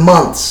this for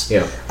months.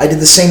 Yeah. I did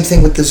the same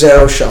thing with the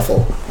Zero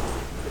Shuffle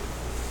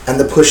and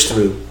the push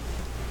through.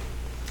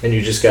 And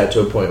you just got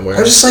to a point where I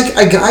was just like,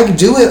 I could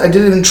do it. I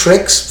did it in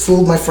tricks,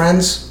 fooled my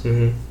friends.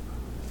 Mm-hmm.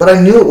 But I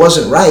knew it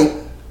wasn't right.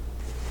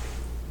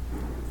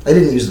 I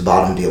didn't use the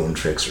bottom deal in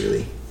tricks,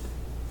 really.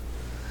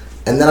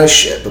 And then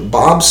but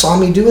Bob saw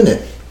me doing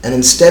it. And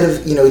instead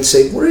of, he'd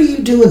say, what are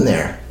you doing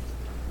there?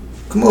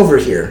 Come over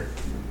here.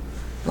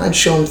 And I'd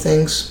show him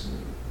things.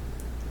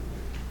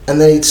 And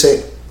then he'd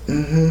say,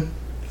 mm-hmm.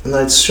 And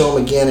then I'd show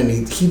him again, and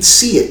he'd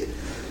see it.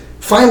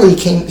 Finally,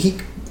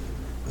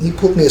 he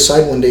pulled me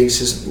aside one day. He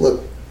says,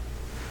 look,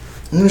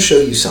 I'm going to show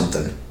you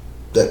something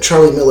that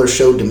Charlie Miller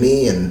showed to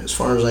me, and as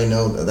far as I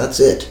know, that's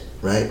it,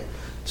 right?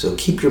 So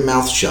keep your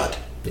mouth shut.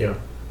 Yeah.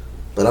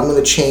 But I'm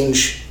going to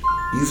change.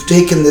 You've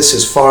taken this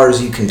as far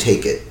as you can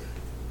take it.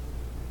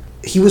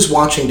 He was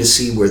watching to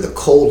see where the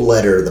cold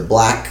letter, the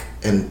black,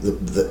 and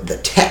the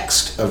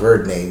text of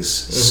Erdnase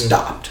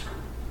stopped.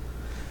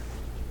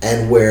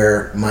 And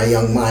where my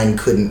young mind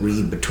couldn't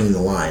read between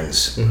the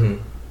lines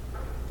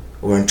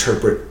or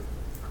interpret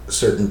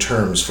certain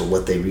terms for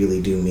what they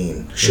really do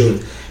mean.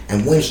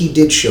 And when he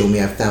did show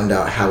me, I found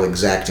out how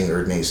exacting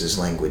Erdnase's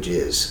language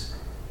is.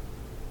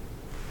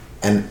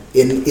 And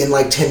in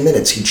like 10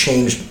 minutes, he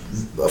changed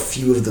a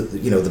few of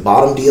the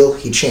bottom deal,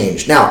 he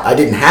changed. Now, I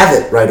didn't have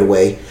it right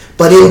away,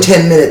 but in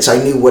 10 minutes,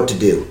 I knew what to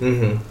do.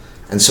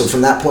 Mm-hmm. And so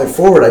from that point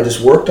forward, I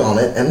just worked on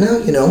it, and now,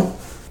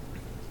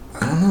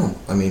 I don't know.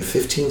 I mean,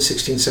 15,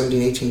 16,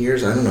 17, 18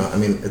 years, I don't know. I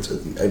mean,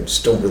 I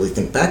just don't really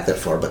think back that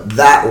far, but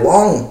that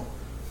long.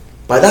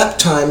 By that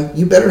time,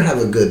 you better have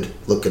a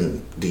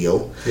good-looking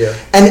deal. Yeah.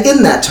 And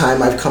in that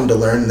time, I've come to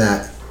learn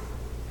that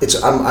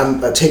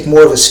I take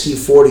more of a Steve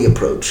Forte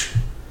approach.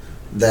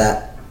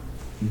 That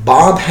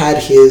Bob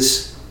had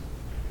his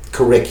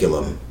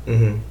curriculum,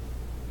 and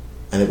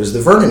it was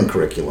the Vernon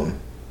curriculum,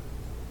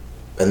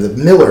 and the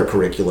Miller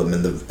curriculum,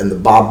 and the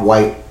Bob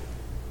White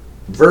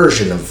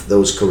version of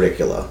those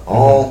curricula,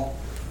 all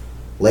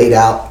laid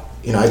out.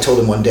 I told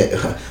him one day,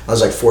 I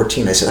was like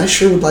 14, I said, I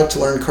sure would like to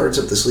learn cards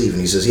up the sleeve.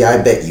 And he says, yeah,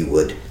 I bet you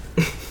would.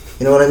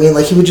 You know what I mean?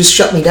 Like, he would just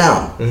shut me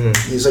down.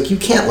 He's like, you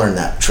can't learn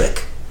that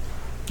trick.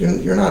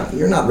 You're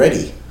not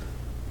ready.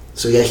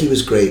 So yeah, he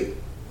was great.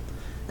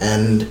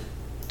 And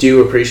do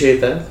you appreciate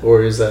that?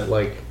 Or is that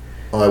like...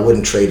 Oh, I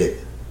wouldn't trade it.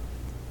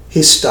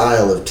 His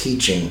style of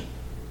teaching,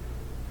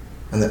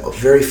 and that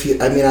very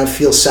few, I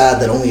feel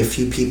sad that only a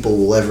few people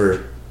will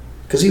ever,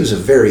 because he was a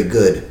very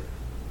good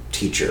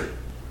teacher.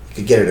 You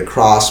could get it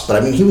across,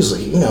 but he was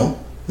like,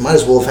 might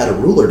as well have had a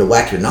ruler to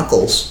whack your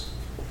knuckles.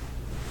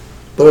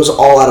 But it was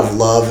all out of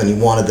love, and he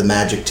wanted the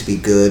magic to be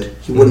good.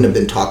 He wouldn't have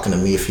been talking to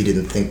me if he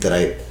didn't think that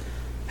I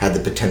had the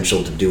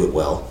potential to do it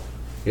well.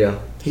 Yeah.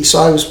 He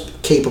saw I was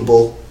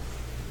capable,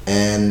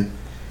 and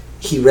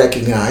he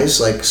recognized,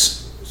 like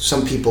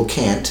some people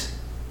can't,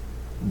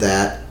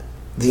 that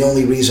the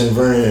only reason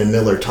Vernon and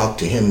Miller talked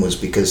to him was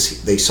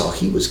because they saw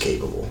he was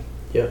capable.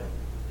 Yeah.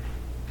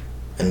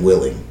 And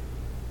willing.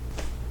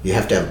 You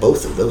have to have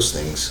both of those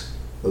things.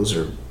 Those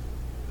are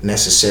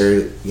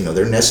necessary,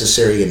 they're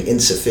necessary and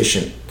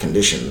insufficient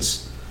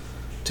conditions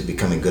to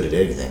becoming good at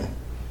anything.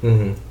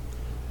 Mm-hmm.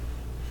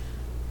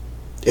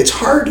 It's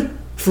hard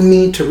for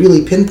me to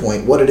really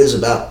pinpoint what it is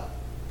about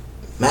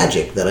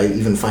magic that I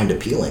even find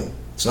appealing.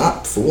 It's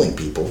not fooling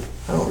people.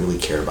 I don't really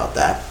care about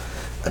that.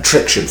 A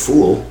trick should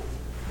fool.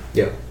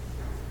 Yeah.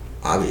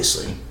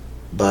 obviously,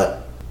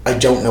 but I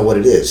don't know what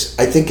it is.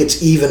 I think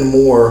it's even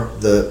more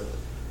the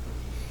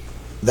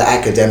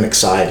academic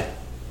side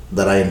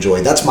that I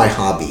enjoy. That's my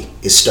hobby,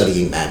 is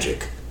studying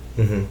magic.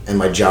 Mm-hmm. And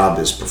my job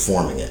is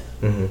performing it.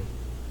 Mm-hmm.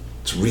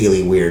 It's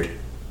really weird.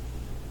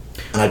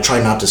 And I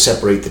try not to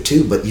separate the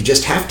two, but you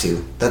just have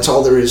to. That's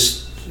all there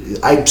is.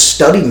 I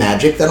study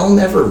magic that I'll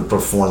never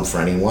perform for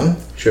anyone.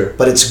 Sure.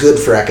 But it's good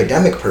for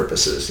academic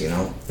purposes, you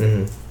know?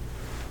 Mm-hmm.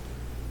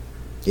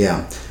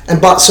 Yeah.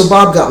 And so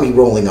Bob got me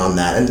rolling on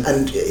that.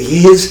 And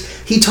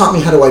he taught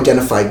me how to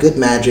identify good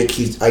magic.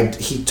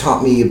 He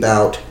taught me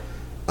about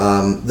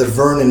the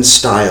Vernon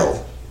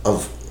style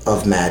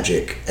of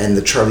magic and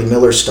the Charlie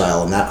Miller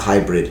style and that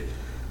hybrid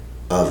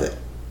of it.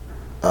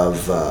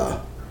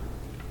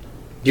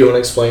 Do you want to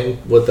explain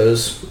what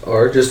those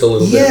are just a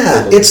little bit?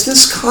 Yeah, it's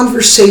this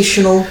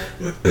conversational,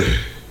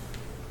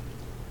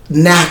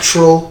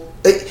 natural.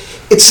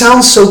 It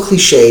sounds so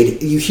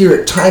cliched. You hear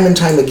it time and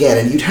time again,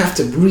 and you'd have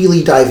to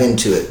really dive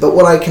into it. But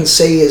what I can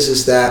say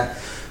is that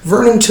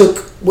Vernon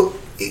took.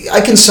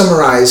 I can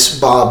summarize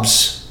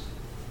Bob's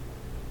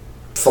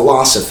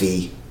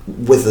philosophy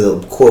with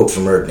a quote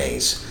from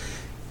Erdnase,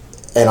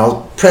 and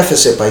I'll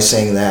preface it by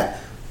saying that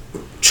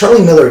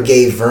Charlie Miller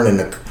gave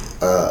Vernon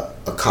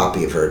a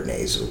copy of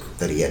Erdnase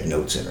that he had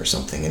notes in or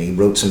something, and he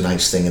wrote some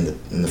nice thing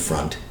in the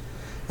front.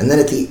 And then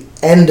at the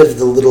end of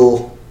the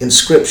little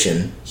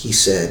inscription, he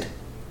said,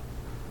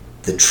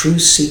 "The true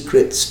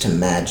secrets to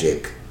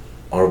magic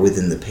are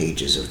within the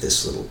pages of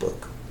this little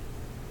book."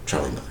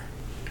 Charlie Miller.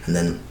 And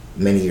then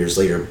many years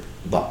later,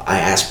 I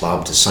asked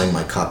Bob to sign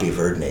my copy of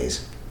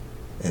Erdnase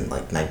in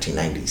like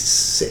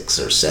 1996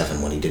 or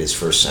 7 when he did his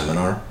first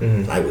seminar.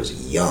 Mm-hmm. I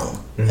was young.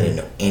 Mm-hmm. I didn't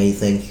know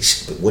anything. He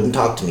wouldn't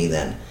talk to me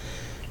then.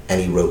 And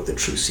he wrote the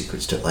true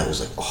secrets to. I was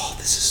like, oh,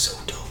 this is so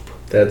dope.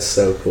 That's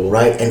so cool.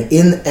 Right? And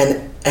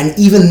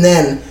even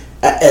then,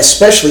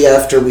 especially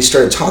after we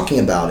started talking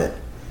about it,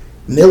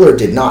 Miller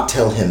did not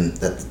tell him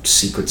that the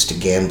secrets to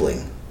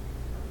gambling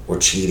or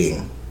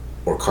cheating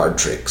or card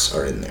tricks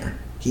are in there.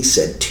 He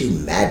said to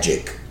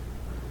magic.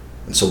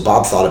 And so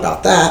Bob thought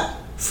about that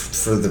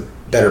for the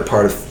better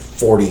part of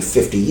 40,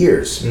 50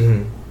 years.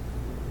 Mm-hmm.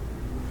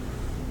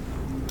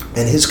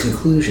 And his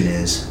conclusion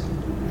is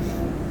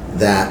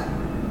that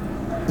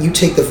you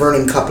take the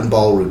Vernon Cup and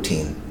Ball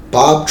routine.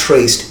 Bob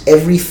traced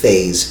every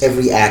phase,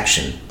 every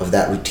action of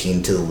that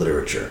routine to the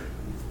literature.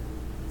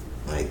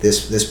 Right?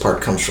 This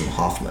part comes from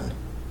Hoffman,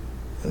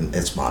 and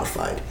it's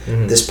modified.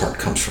 Mm-hmm. This part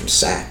comes from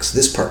Sachs.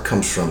 This part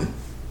comes from...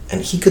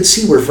 And he could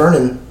see where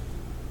Vernon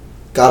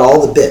got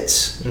all the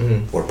bits.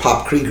 Mm-hmm. Or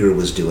Pop Krieger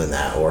was doing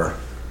that, or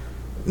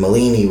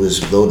Malini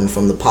was loading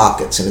from the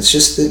pockets. And it's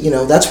just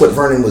that, that's what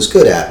Vernon was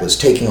good at, was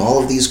taking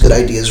all of these good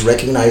ideas,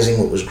 recognizing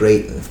what was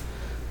great, and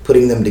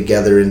putting them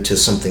together into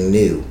something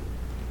new,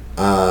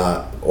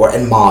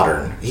 and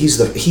modern. He's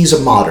a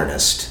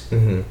modernist.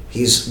 Mm-hmm.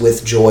 He's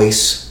with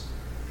Joyce,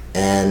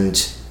 and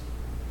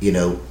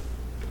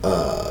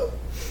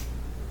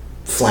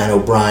Flann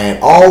O'Brien.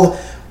 All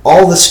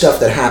the stuff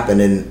that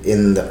happened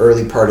in the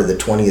early part of the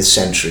 20th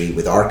century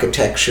with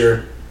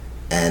architecture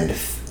and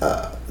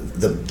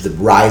the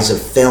rise of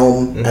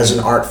film mm-hmm. as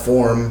an art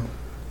form.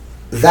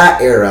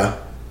 That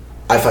era,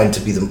 I find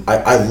to be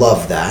I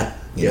love that.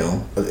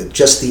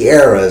 Just the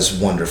era is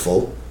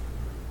wonderful,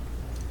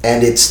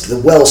 and it's the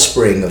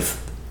wellspring of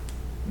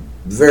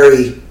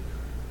very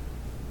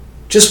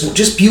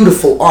just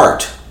beautiful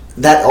art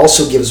that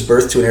also gives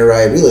birth to an era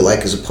I really like,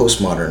 as a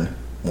postmodern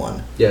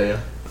one.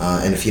 Yeah.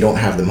 And if you don't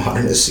have the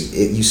modernists,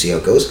 you see how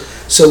it goes.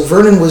 So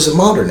Vernon was a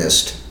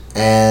modernist,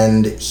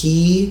 and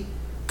he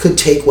could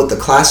take what the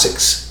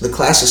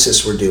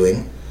classicists were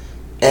doing,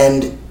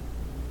 and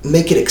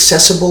make it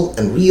accessible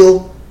and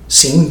real.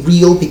 Seem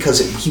real because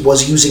he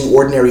was using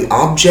ordinary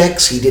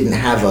objects. He didn't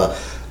have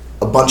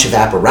a bunch of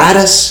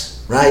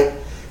apparatus, right?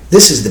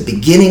 This is the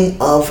beginning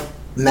of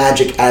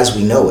magic as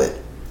we know it.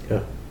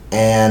 Yeah.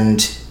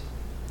 And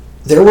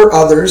there were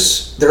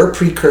others. There are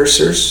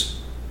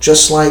precursors,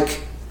 just like,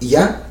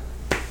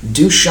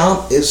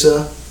 Duchamp is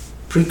a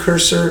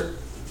precursor.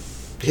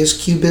 His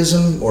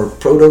cubism, or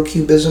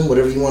proto-cubism,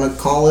 whatever you want to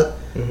call it,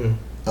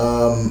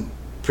 mm-hmm.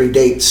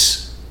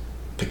 Predates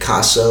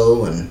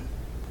Picasso and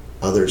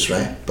others,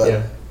 right?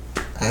 But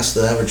ask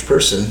the average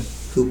person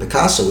who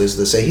Picasso is,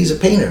 they'll say he's a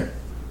painter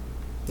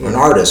or an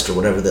artist or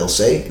whatever they'll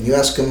say. And you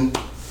ask them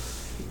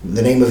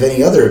the name of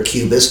any other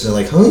cubist, and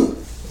they're like, huh?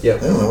 Yeah. I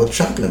don't know what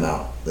you're talking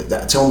about. Like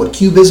that. Tell them what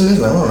cubism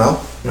is. I don't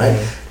know, right?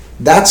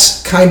 Mm-hmm.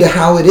 That's kind of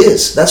how it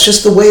is. That's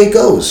just the way it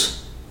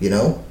goes,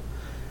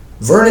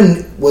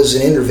 Vernon was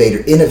an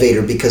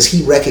innovator because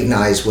he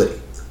recognized what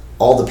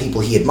all the people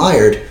he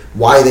admired,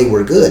 why they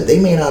were good. They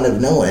may not have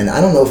known, and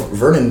I don't know if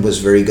Vernon was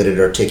very good at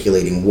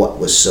articulating what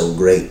was so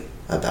great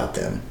about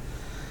them,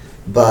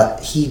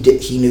 but he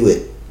knew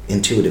it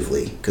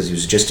intuitively because he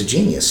was just a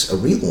genius, a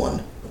real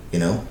one.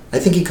 I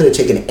think he could have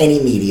taken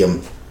any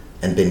medium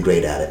and been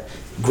great at it.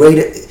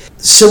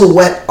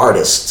 Silhouette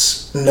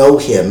artists know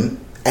him,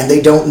 and they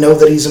don't know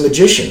that he's a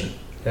magician.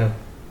 Yeah.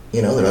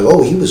 You know, they're like,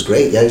 oh, he was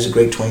great. Yeah, he was a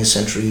great 20th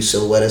century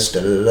silhouettist.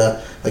 Da, da, da,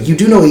 da. Like, you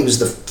do know he was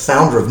the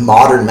founder of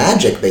modern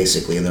magic,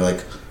 basically. And they're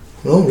like,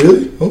 oh,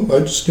 really? Oh, I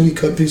just knew he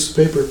cut a piece of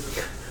paper.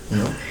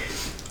 You know?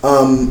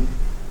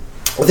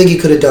 I think he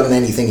could have done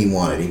anything he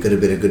wanted. He could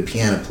have been a good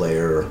piano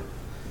player or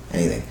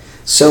anything.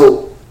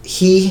 So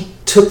he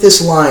took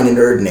this line in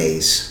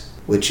Erdnase,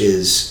 which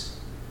is,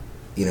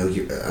 you know,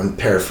 I'm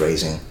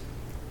paraphrasing.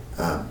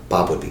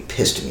 Bob would be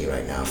pissed at me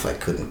right now if I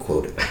couldn't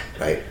quote it,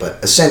 right?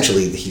 But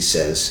essentially he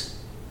says,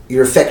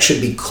 your effect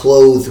should be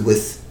clothed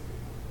with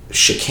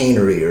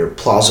chicanery or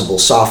plausible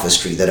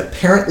sophistry that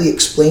apparently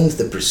explains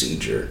the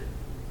procedure,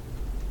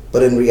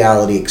 but in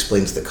reality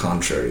explains the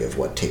contrary of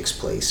what takes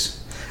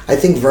place. I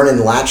think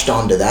Vernon latched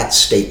onto that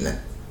statement,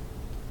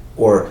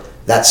 or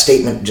that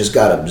statement just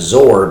got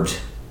absorbed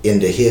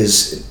into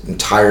his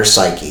entire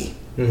psyche.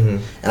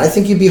 Mm-hmm. And I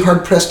think you'd be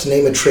hard-pressed to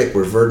name a trick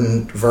where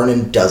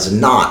Vernon does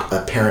not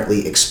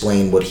apparently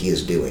explain what he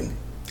is doing.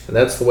 And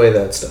that's the way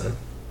that's done.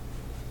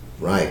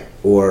 Right.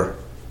 Or,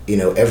 you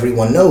know,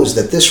 everyone knows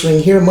that this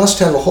ring here must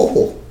have a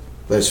hole,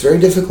 but it's very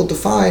difficult to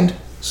find.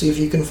 See if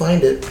you can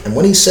find it. And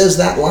when he says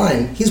that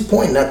line, he's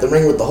pointing at the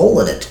ring with the hole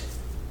in it.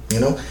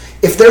 You know?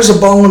 If there's a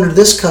ball under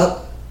this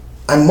cup,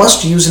 I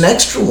must use an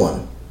extra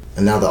one.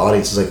 And now the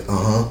audience is like,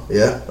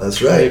 yeah,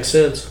 that's right. Makes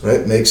sense.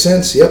 Right, makes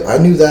sense. Yep, I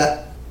knew that.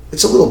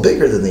 It's a little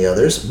bigger than the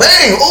others.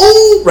 Bang!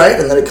 Oh! Right?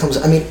 And then it comes...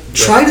 I mean,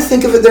 try to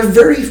think of it. They're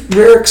very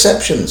rare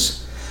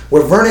exceptions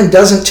where Vernon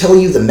doesn't tell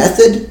you the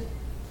method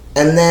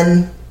and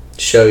then...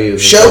 Show you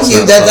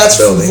that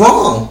that's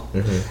wrong.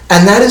 Mm-hmm.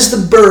 And that is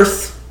the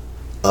birth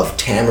of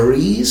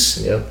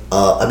Tamariz. Yep.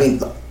 I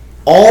mean,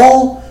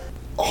 all...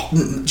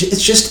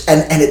 It's just...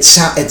 And it's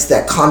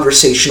that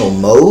conversational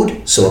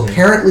mode. So mm-hmm.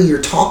 apparently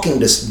you're talking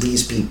to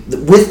these people...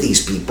 With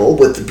these people.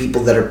 With the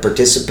people that are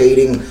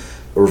participating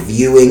or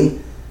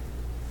viewing...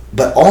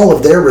 But all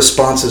of their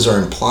responses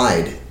are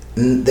implied.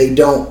 They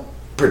don't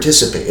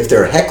participate. If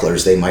they're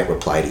hecklers, they might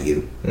reply to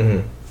you.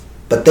 Mm-hmm.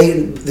 But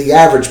the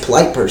average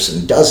polite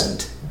person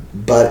doesn't.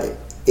 But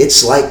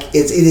it's like,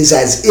 it is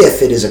as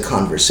if it is a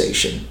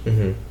conversation.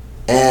 Mm-hmm.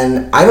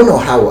 And I don't know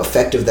how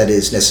effective that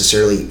is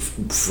necessarily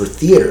for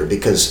theater,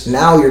 because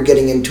now you're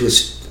getting into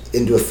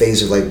a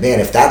phase of like, man,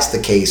 if that's the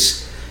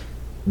case,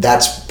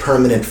 that's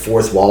permanent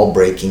fourth wall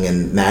breaking,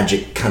 and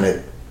magic kind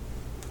of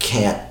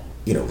can't,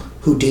 you know,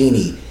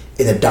 Houdini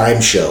in a dime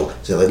show.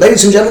 So like,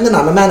 ladies and gentlemen,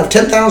 I'm a man of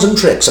 10,000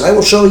 tricks, and I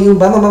will show you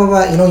blah, blah, blah,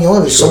 blah. You know, you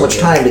only have so much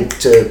time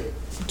to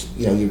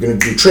you know, you're going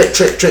to do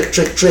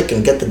trick,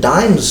 and get the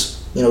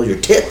dimes, you know, your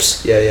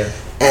tips. Yeah.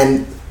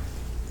 And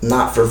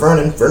not for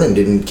Vernon. Vernon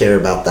didn't care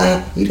about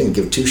that. He didn't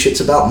give two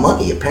shits about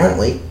money,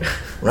 apparently.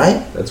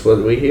 Right? That's what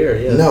we hear,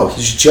 yeah. No,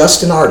 he's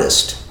just an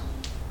artist.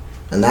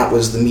 And that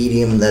was the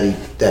medium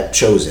that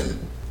chose him.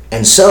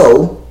 And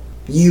so,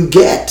 you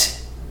get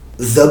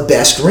the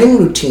best ring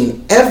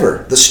routine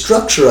ever. The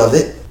structure of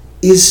it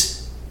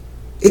it's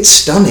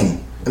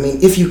stunning. I mean,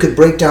 if you could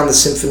break down the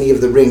Symphony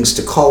of the Rings,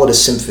 to call it a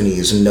symphony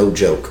is no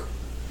joke.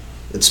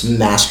 It's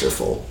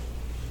masterful.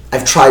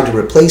 I've tried to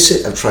replace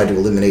it. I've tried to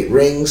eliminate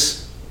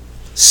rings.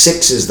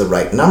 6 is the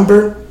right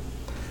number.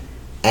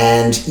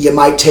 And you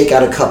might take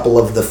out a couple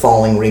of the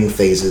falling ring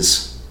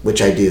phases,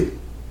 which I do.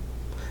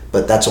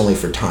 But that's only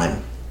for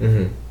time.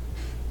 Mm-hmm.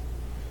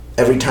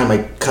 Every time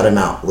I cut them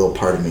out, a little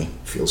part of me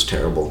feels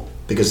terrible.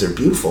 Because they're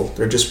beautiful.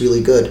 They're just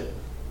really good.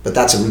 But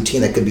that's a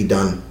routine that could be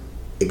done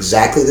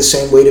exactly the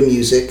same way to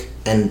music.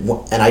 And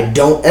I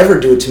don't ever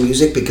do it to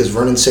music, because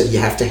Vernon said you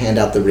have to hand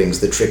out the rings.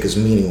 The trick is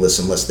meaningless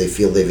unless they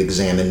feel they've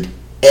examined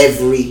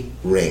every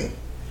ring.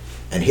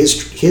 And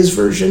his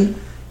version,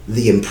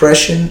 the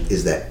impression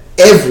is that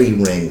every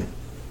ring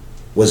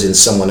was in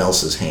someone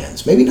else's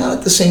hands. Maybe not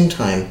at the same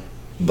time,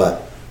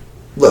 but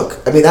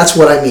look, I mean, that's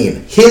what I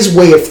mean. His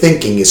way of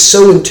thinking is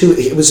so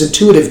intuitive. It was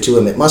intuitive to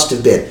him. It must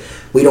have been.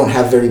 We don't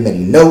have very many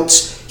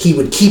notes. He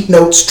would keep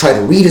notes, try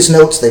to read his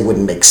notes. They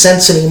wouldn't make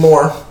sense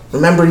anymore.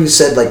 Remember, you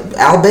said, like,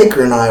 Al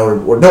Baker and I,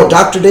 or no,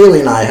 Dr.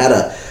 Daly and I had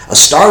a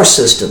star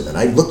system, and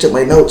I looked at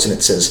my notes, and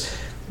it says,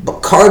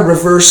 card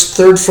reverse,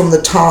 third from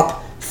the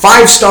top,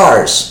 5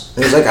 stars.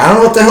 And he's like, I don't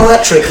know what the hell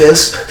that trick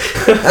is.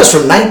 That's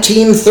from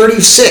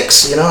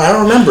 1936, you know, I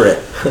don't remember it.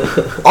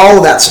 All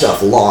of that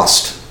stuff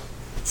lost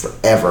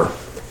forever,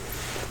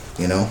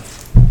 you know.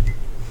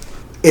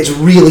 It's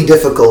really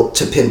difficult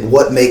to pin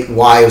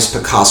why was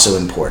Picasso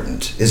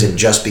important. Is it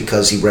just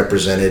because he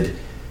represented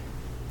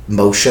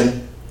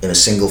motion in a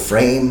single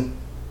frame,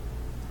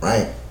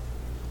 right?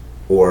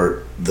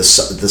 Or the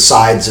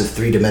sides of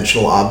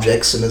 3-dimensional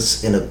objects in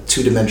a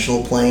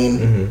 2-dimensional plane?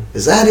 Mm-hmm.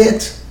 Is that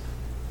it?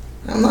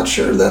 I'm not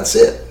sure that's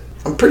it.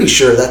 I'm pretty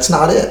sure that's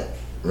not it,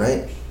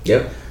 right?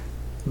 Yep.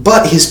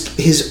 But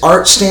his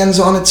art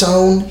stands on its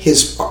own.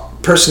 His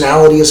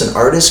personality as an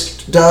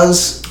artist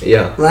does.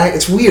 Yeah. Right?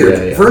 It's weird.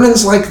 Yeah.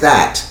 Vernon's like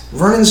that.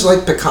 Vernon's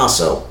like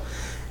Picasso.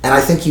 And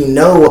I think you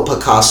know a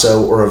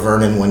Picasso or a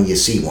Vernon when you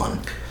see one.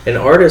 An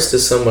artist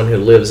is someone who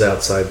lives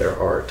outside their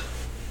art,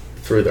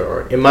 through their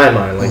art. In my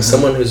mind, like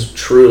someone who's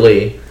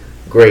truly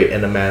great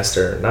and a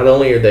master. Not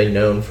only are they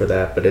known for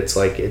that, but it's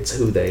like it's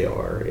who they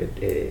are.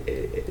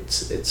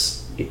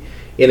 It's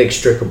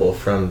inextricable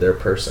from their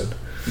person.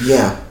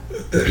 Yeah.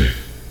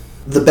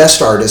 The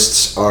best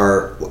artists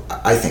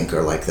I think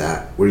are like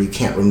that, where you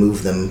can't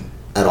remove them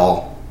at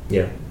all.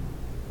 Yeah.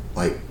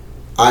 Like,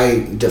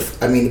 I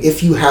mean,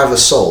 if you have a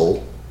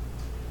soul,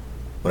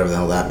 whatever the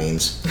hell that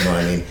means, you know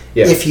what I mean?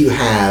 Yeah. If you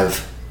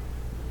have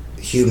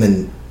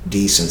human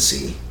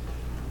decency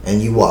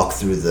and you walk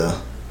through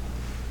the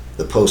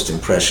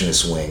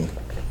post-impressionist wing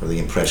or the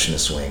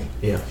impressionist wing,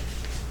 yeah,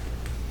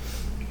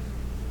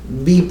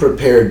 be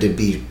prepared to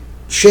be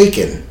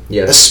shaken.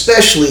 Yes.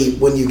 Especially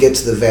when you get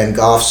to the Van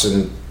Goghs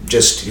and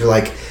just, you're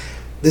like,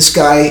 this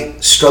guy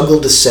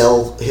struggled to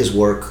sell his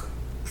work,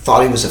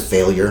 thought he was a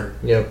failure,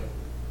 yep,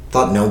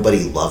 thought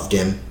nobody loved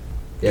him.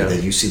 yeah.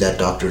 Did you see that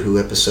Doctor Who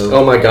episode?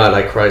 Oh my God,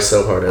 I cry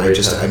so hard every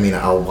time. I mean,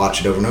 I'll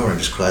watch it over and over and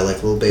just cry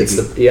like a little baby.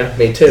 Yeah,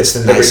 me too. It's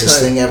the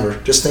nicest thing ever.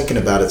 Just thinking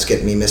about it's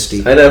getting me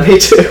misty. I know, me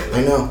too.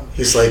 I know.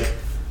 He's like,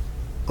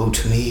 oh,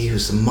 to me,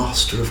 who's the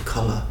master of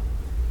color.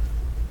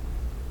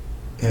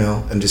 You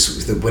know, and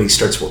just when he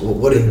starts,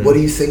 what do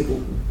you think?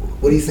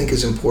 What do you think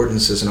his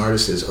importance as an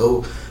artist is?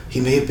 Oh, he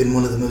may have been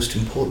one of the most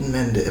important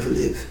men to ever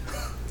live.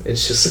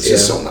 It's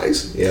just so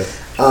nice. Yeah.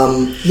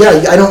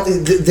 I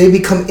don't. They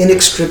become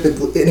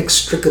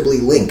inextricably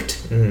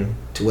linked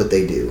to what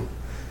they do,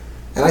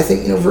 and I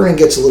think Vernon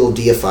gets a little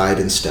deified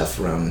and stuff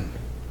around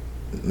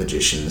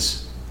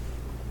magicians.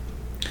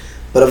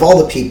 But of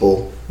all the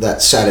people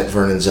that sat at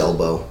Vernon's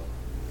elbow,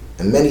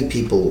 and many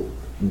people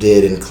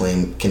did and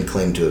can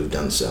claim to have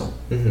done so,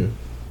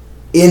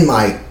 in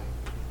my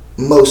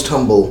most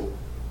humble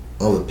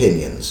of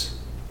opinions,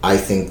 I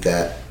think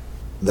that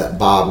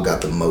Bob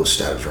got the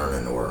most out of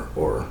Vernon,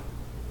 or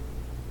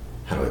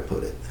how do I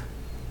put it?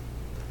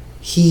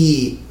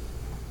 He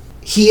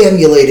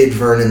emulated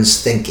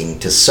Vernon's thinking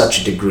to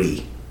such a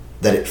degree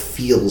that it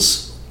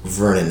feels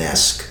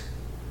Vernon-esque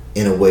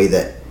in a way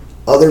that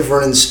other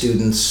Vernon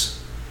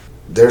students,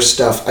 their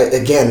stuff,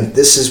 again,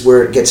 this is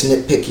where it gets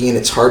nitpicky and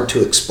it's hard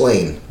to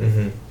explain.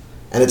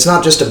 And it's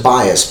not just a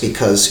bias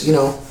because,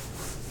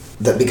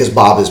 because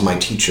Bob is my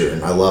teacher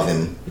and I love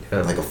him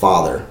like a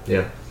father.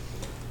 Yeah.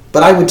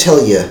 But I would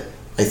tell you,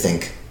 I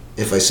think,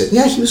 if I said,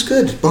 yeah, he was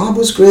good. Bob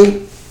was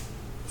great.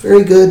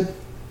 Very good.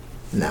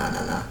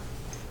 Nah.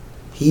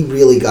 He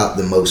really got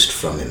the most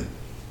from him.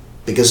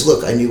 Because,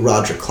 look, I knew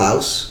Roger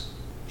Klaus.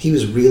 He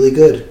was really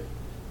good.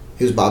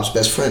 He was Bob's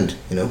best friend,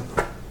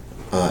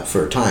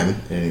 for a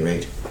time, at any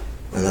rate.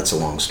 And that's a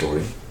long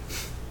story.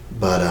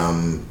 But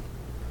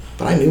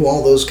I knew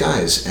all those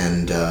guys.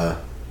 And I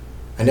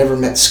never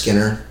met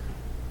Skinner.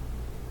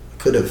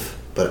 Could have,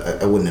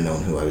 but I wouldn't have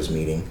known who I was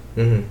meeting.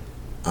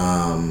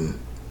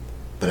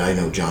 But I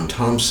know John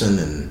Thompson,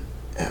 and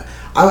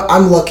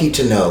I'm lucky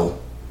to know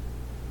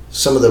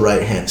some of the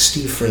right hand.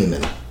 Steve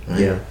Freeman, right?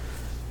 Yeah.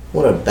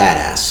 What a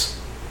badass.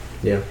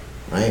 Yeah.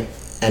 Right?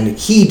 And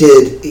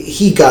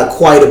he got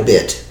quite a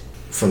bit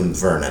from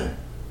Vernon.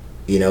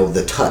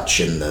 The touch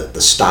and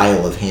the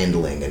style of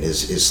handling, and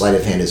his sleight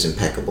of hand is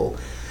impeccable.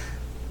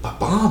 But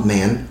Bob,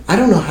 man, I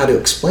don't know how to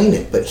explain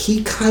it, but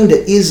he kind of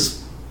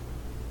is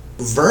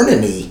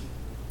Vernon-y.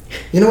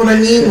 You know what I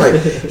mean?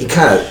 Like, he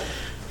kind of...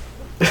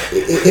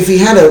 If he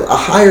had a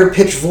higher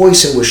pitched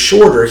voice and was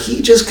shorter,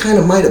 he just kind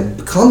of might have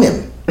become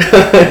him,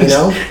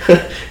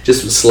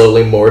 Just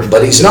slowly morphed.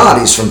 But he's not.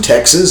 He's from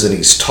Texas, and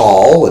he's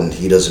tall, and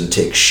he doesn't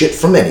take shit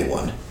from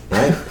anyone,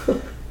 right?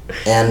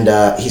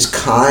 And he's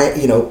kind,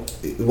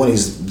 when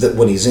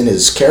he's in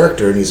his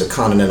character and he's a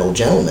continental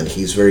gentleman,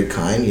 he's very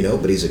kind,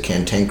 but he's a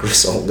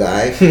cantankerous old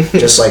guy,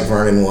 just like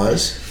Vernon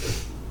was.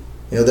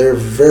 They're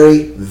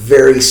very,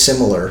 very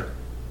similar,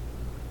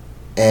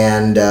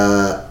 and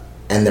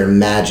their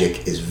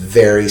magic is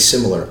very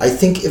similar. I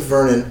think if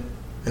Vernon,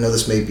 I know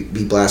this may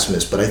be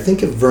blasphemous, but I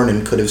think if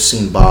Vernon could have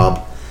seen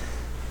Bob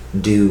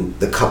do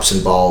the cups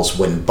and balls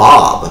when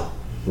Bob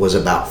was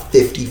about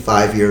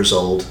 55 years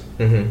old,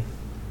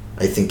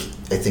 I think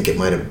it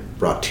might have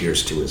brought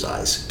tears to his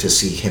eyes to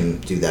see him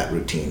do that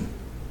routine.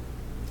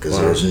 Because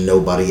there's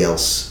nobody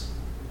else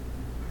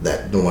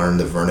that learned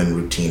the Vernon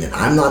routine. And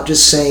I'm not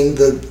just saying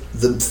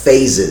the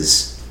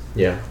phases.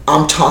 Yeah.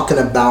 I'm talking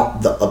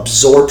about the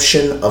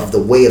absorption of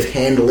the way of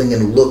handling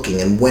and looking,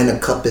 and when a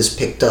cup is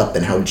picked up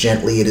and how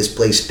gently it is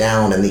placed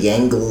down and the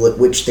angle at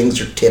which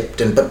things are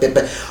tipped and but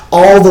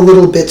all the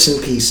little bits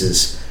and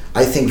pieces.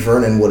 I think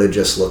Vernon would have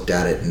just looked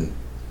at it and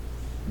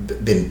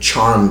been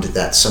charmed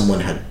that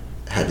someone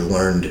had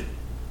learned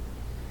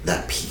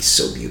that piece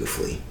so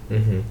beautifully. I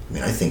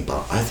mean, I think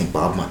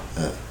Bob might,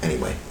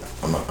 anyway,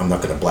 I'm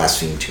not going to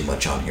blaspheme too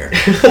much on here.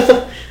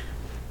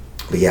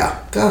 But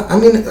yeah, God, I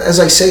mean, as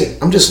I say,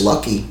 I'm just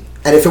lucky.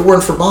 And if it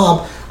weren't for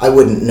Bob, I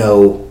wouldn't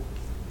know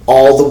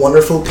all the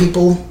wonderful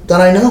people that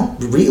I know,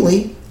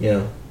 really.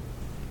 Yeah.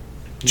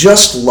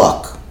 Just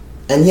luck.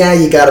 And yeah,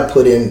 you got to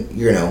put in,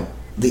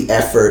 the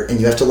effort, and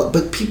you have to,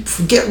 but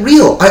people get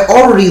real. I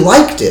already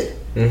liked it.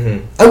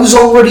 I was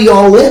already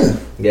all in.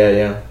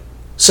 Yeah.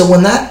 So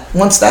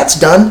once that's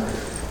done,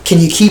 can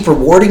you keep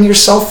rewarding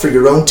yourself for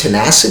your own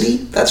tenacity?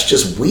 That's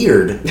just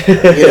weird,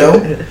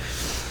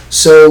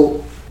 So,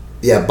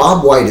 yeah,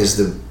 Bob White is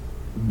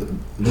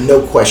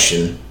no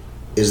question,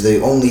 is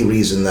the only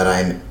reason that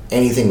I'm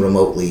anything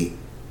remotely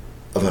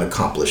of an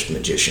accomplished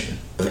magician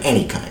of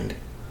any kind.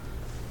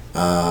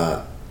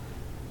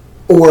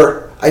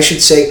 Or I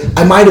should say,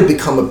 I might have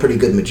become a pretty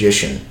good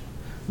magician,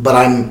 but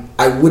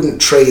I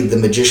wouldn't trade the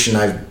magician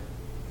I've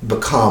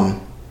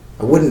become.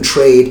 I wouldn't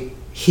trade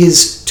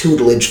his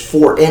tutelage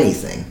for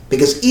anything,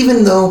 because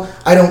even though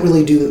I don't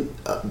really do,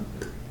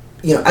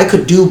 I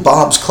could do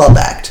Bob's club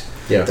act.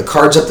 Yeah. The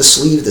cards up the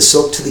sleeve, the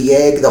silk to the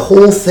egg, the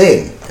whole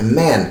thing. And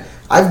man,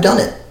 I've done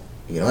it.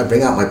 I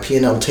bring out my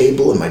P&L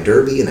table and my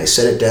derby and I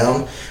set it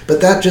down, but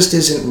that just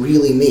isn't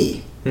really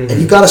me. Mm-hmm.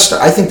 And you got to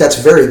start. I think that's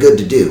very good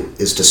to do,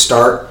 is to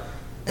start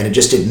and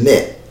just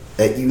admit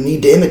that you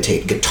need to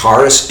imitate.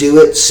 Guitarists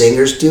do it,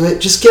 singers do it.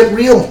 Just get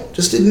real.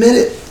 Just admit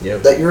it.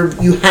 Yep. That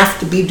you have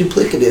to be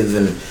duplicative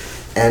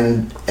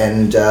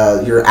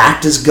and your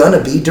act is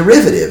gonna be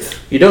derivative.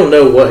 You don't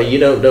know what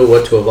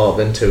to evolve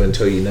into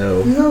until you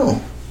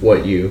know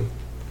what you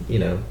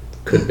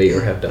could be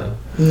or have done.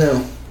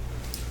 No.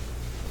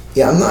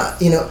 Yeah, I'm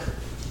not.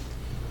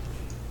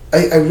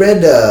 I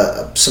read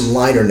some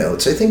liner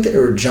notes. I think they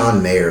were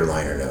John Mayer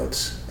liner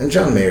notes, and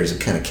John Mayer's the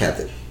kind of cat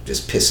that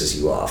just pisses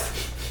you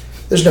off.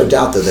 There's no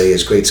doubt though that he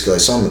has great skill. I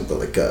saw him at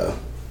the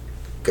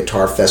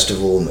guitar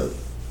festival in the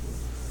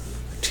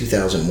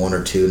 2001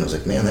 or 2, and I was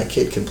like, man, that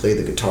kid can play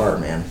the guitar,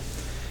 man.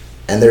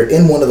 And they're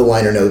in one of the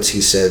liner notes.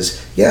 He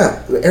says,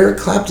 "Yeah, Eric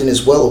Clapton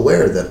is well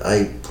aware that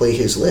I play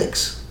his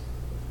licks."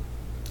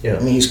 Yeah, I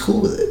mean, he's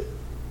cool with it.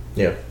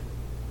 Yeah.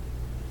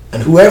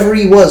 And whoever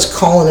he was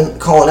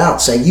calling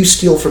out, saying, "You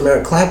steal from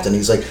Eric Clapton,"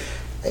 he's like,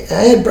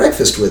 I had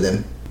breakfast with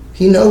him.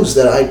 He knows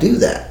that I do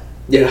that.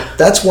 Yeah.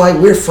 That's why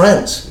we're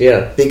friends.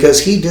 Yeah. Because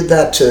he did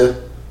that to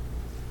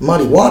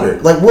Muddy Water.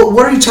 Like,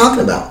 what are you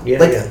talking about? Yeah.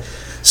 Like, yeah.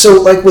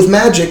 So, like with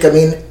magic, I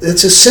mean,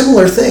 it's a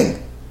similar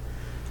thing.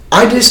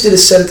 I just did a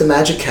set at the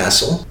Magic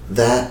Castle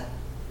that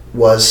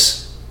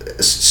was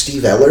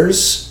Steve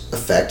Eller's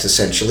effect,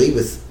 essentially,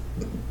 with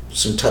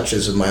some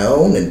touches of my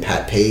own, and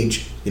Pat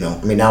Page.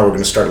 Now we're going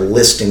to start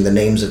listing the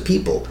names of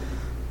people.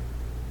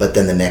 But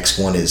then the next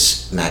one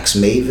is Max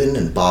Maven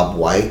and Bob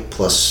White,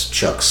 plus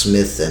Chuck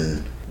Smith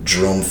and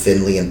Jerome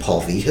Finley and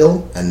Paul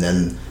Vigil. And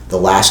then the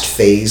last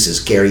phase is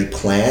Gary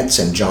Plants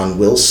and John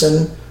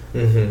Wilson.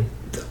 Mm-hmm.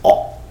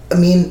 I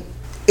mean,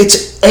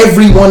 it's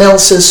everyone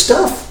else's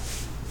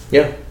stuff.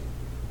 Yeah.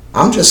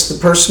 I'm just the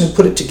person who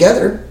put it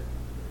together.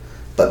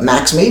 But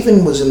Max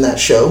Maven was in that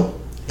show,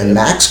 and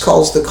Max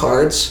calls the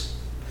cards,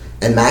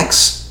 and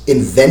Max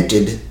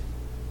invented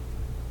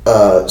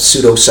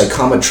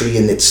pseudo-psychometry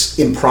in its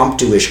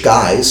impromptu-ish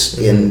guise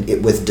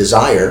with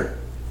Desire,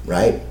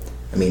 right?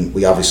 I mean,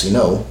 we obviously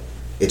know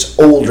it's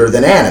older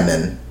than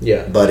Animan,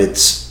 but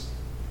it's,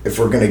 if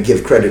we're going to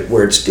give credit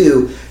where it's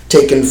due,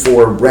 taken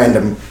for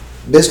random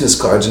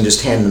business cards and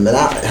just handing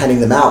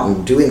them out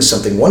and doing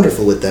something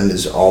wonderful with them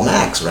is all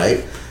Max,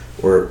 right?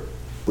 Or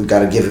we got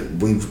to give it.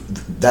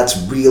 That's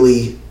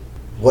really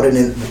what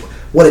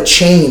a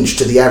change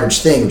to the average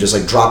thing. Just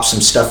like drop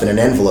some stuff in an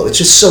envelope. It's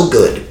just so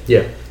good.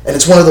 Yeah. And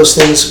it's one of those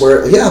things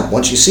where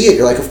once you see it,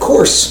 you're like, of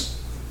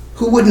course,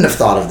 who wouldn't have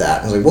thought of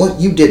that? I was like,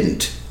 well, you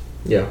didn't.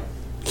 Yeah.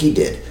 He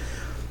did.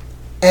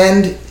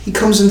 And he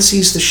comes and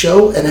sees the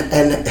show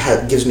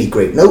and gives me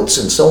great notes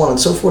and so on and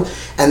so forth.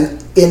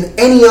 And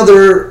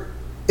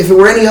if it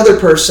were any other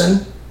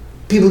person,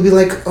 people would be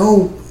like,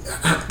 oh,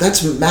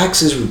 that's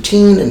Max's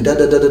routine and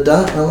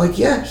da-da-da-da-da. And I'm like,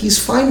 yeah, he's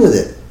fine with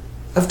it.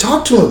 I've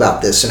talked to him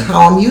about this and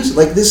how I'm using it.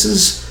 Like, this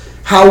is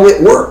how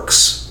it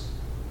works,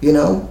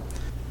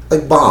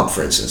 Like Bob,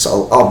 for instance.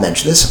 I'll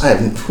mention this.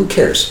 Who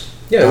cares?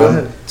 Yeah, go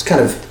ahead. It's kind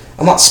of,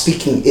 I'm not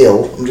speaking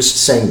ill. I'm just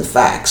saying the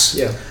facts.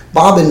 Yeah.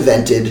 Bob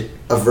invented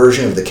a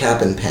version of the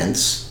cap and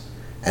pence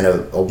and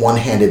a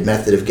one-handed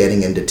method of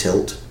getting into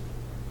tilt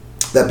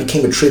that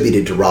became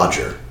attributed to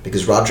Roger,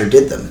 because Roger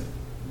did them,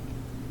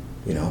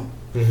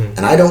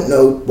 And I don't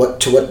know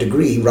to what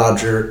degree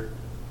Roger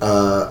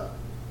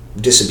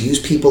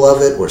disabused people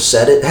of it or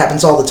said it. It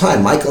happens all the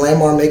time. Michael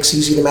Amar makes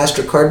Easy to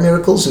Master card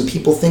miracles, and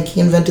people think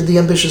he invented the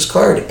ambitious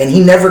card, and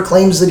he never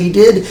claims that he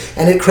did,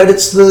 and it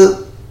credits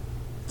the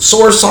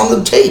source on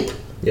the tape.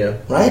 Yeah.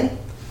 Right?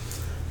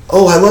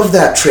 Oh, I love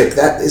that trick.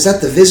 Is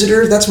that the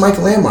Visitor? That's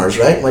Michael Amar's,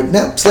 right? I'm like,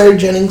 no, it's Larry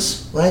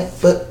Jennings, right?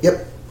 But,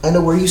 yep, I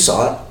know where you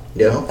saw it.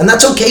 Yeah. And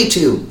that's okay,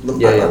 too.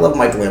 I love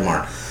Michael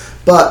Amar.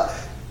 But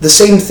the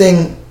same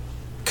thing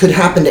could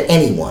happen to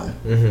anyone,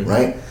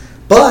 right?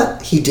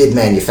 But he did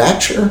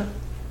manufacture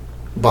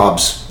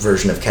Bob's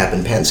version of cap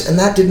and pence, and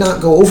that did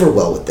not go over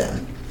well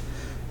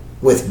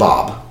with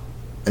Bob.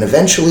 And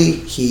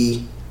eventually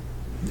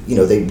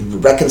they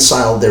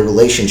reconciled their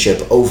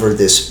relationship over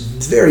this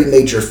very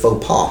major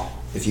faux pas,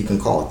 if you can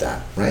call it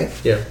that, right?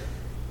 Yeah.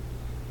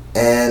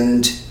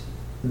 And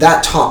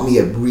that taught me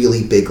a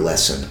really big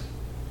lesson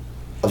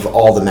of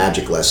all the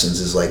magic lessons,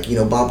 is like,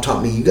 Bob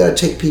taught me, you got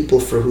to take people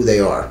for who they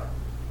are,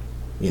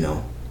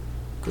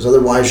 because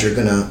otherwise you're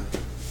going to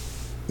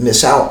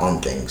miss out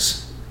on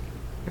things.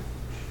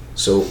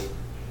 So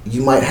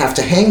you might have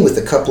to hang with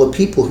a couple of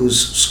people whose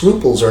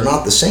scruples are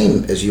not the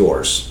same as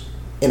yours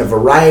in a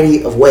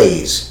variety of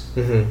ways.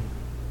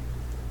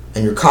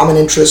 and your common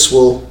interests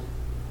will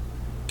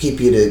keep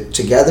you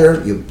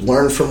together. You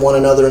learn from one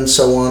another and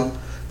so on,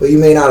 but you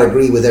may not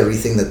agree with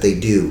everything that they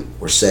do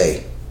or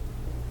say,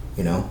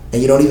 you know,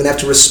 and you don't even have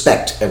to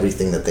respect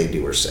everything that they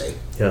do or say.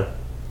 Yeah.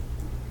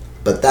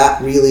 But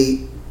that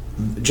really,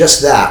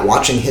 just that,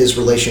 watching his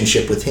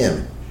relationship with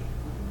him,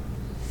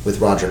 with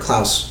Roger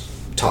Klaus,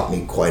 taught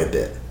me quite a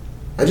bit.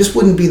 I just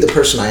wouldn't be the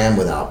person I am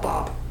without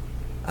Bob,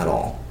 at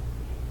all.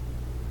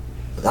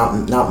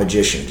 Not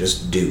magician,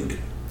 just dude.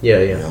 Yeah,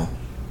 yeah. You know?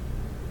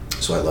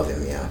 So I love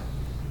him, yeah.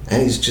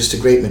 And he's just a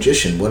great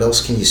magician. What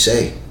else can you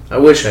say? I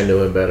wish I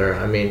knew him better.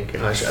 I mean,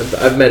 gosh,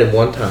 I've met him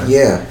one time.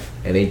 Yeah.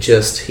 And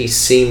he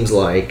seems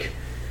like,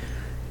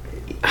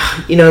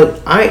 you know,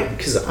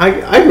 because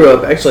I grew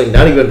up actually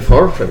not even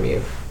far from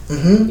you.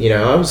 Mm-hmm. You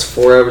know, I was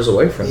 4 hours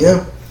away from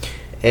you.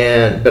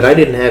 But I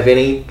didn't have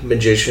any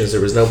magicians.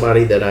 There was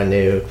nobody that I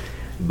knew.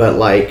 But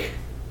like,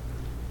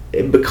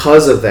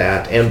 because of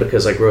that, and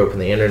because I grew up in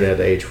the internet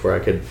age where I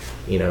could,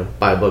 you know,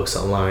 buy books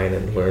online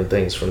and learn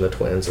things from the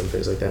twins and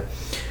things like that,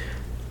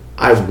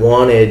 I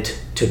wanted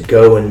to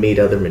go and meet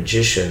other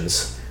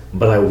magicians,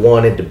 but I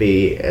wanted to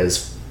be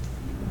as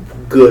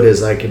good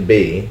as I could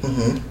be,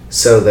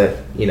 so that,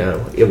 you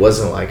know, it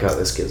wasn't like, oh,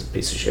 this kid's a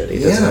piece of shit, he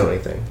doesn't know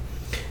anything.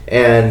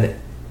 And,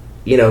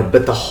 you know,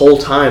 but the whole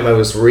time I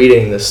was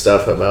reading this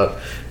stuff about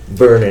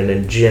Vernon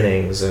and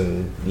Jennings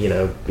and, you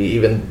know,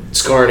 even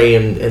Scarney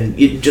and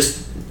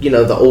just, you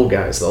know, the old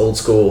guys, the old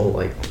school,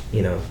 like,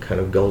 you know, kind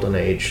of golden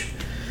age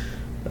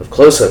of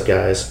close-up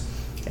guys.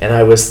 And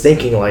I was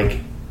thinking, like,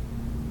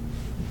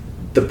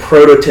 the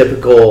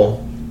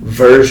prototypical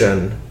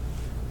version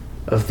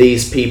of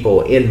these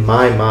people in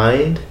my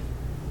mind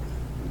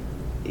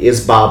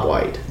is Bob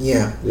White.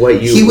 Yeah.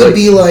 He would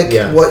be like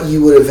what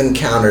you would have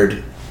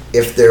encountered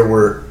if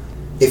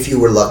you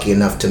were lucky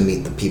enough to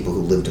meet the people who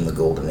lived in the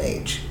golden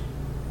age.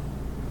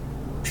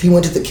 If you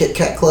went to the Kit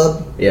Kat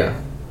Club,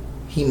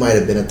 he might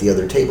have been at the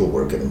other table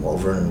working while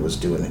Vernon was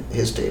doing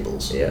his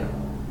tables. Yeah.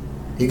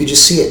 You could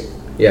just see it.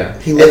 Yeah.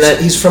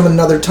 He's from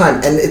another time,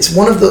 and it's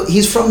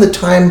he's from the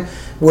time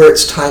where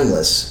it's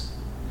timeless.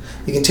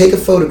 You can take a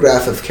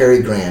photograph of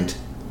Cary Grant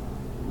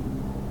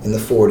in the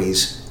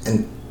 40s,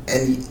 and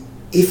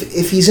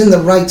if he's in the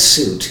right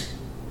suit,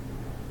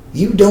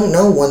 you don't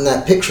know when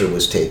that picture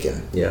was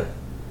taken. Yeah.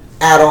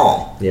 At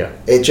all. Yeah.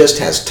 It just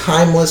has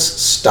timeless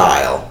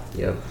style.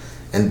 Yeah.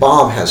 And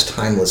Bob has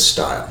timeless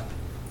style.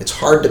 It's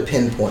hard to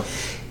pinpoint.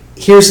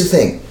 Here's the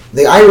thing.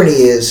 The irony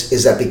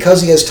is that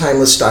because he has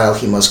timeless style,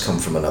 he must come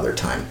from another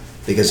time.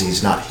 Because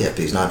he's not hip,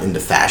 he's not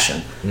into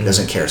fashion, he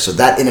doesn't care. So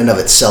that in and of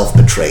itself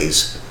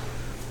betrays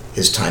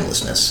his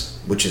timelessness,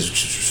 which is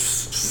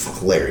just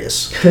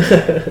hilarious,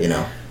 you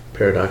know.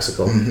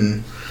 Paradoxical.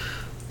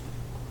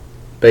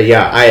 But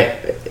yeah,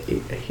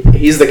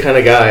 he's the kind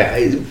of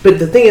guy. But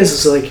the thing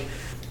is like,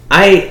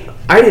 I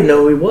didn't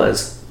know who he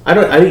was.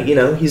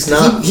 He's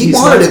not. He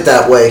wanted it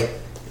that way.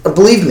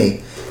 Believe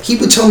me. He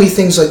would tell me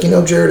things like, you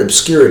know, Jared,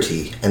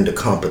 obscurity and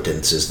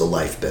incompetence is the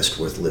life best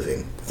worth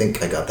living. I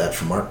think I got that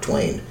from Mark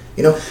Twain.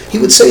 You know, he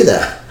would say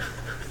that.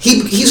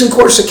 He's in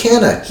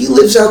Corsicana. He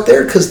lives out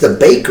there because the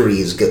bakery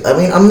is good. I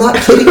mean, I'm not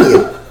kidding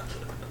you.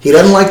 He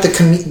doesn't like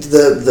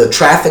the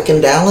traffic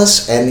in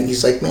Dallas, and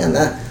he's like, man,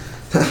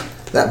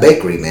 that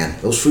bakery, man,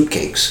 those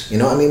fruitcakes. You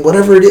know, I mean,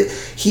 whatever it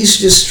is, he's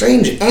just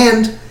strange,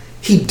 and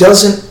he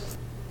doesn't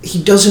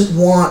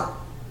want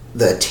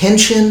the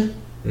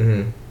attention.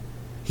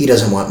 He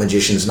doesn't want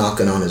magicians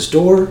knocking on his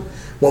door.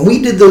 When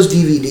we did those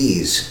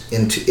DVDs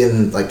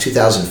in like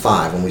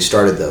 2005, when we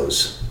started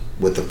those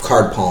with the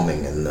card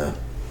palming and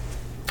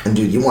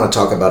dude, you want to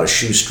talk about a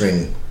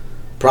shoestring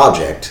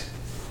project?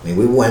 I mean,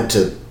 we went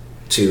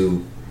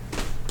to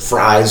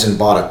Fry's and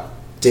bought a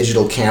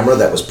digital camera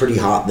that was pretty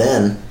hot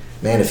then.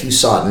 Man, if you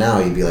saw it now,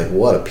 you'd be like,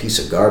 what a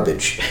piece of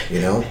garbage,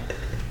 you know?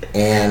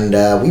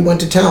 And we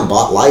went to town,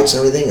 bought lights and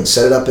everything, and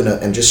set it up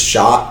and just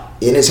shot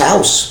in his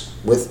house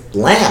with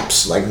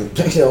lamps, like,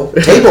 you know,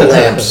 table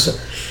lamps,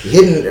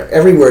 hidden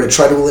everywhere to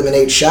try to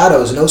eliminate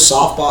shadows. No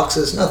soft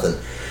boxes, nothing.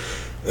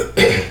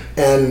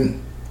 And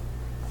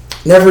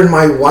never in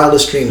my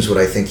wildest dreams would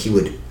I think he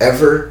would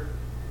ever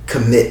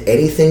commit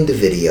anything to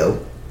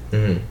video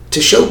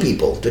to show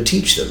people, to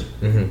teach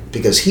them,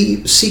 because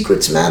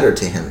secrets matter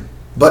to him.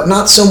 But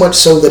not so much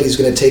so that he's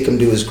going to take them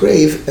to his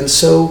grave. And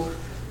so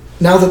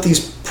now that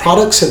these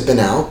products have been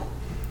out,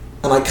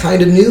 and I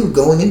kind of knew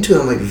going into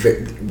it, I'm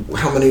like,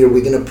 how many are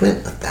we going to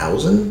print?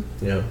 1,000?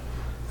 Yeah.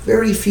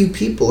 Very few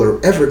people are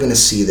ever going to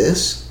see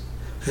this.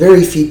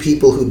 Very few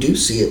people who do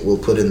see it will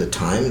put in the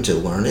time to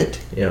learn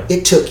it. Yeah.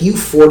 It took you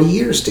 40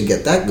 years to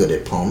get that good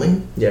at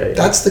palming. Yeah.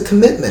 That's the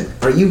commitment.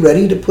 Are you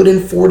ready to put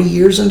in 40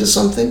 years into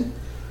something?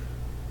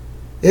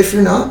 If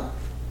you're not,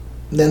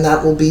 then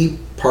that will be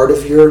part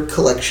of your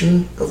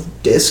collection of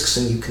discs,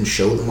 and you can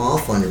show them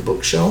off on your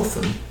bookshelf,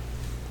 and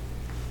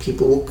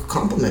people will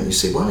compliment you,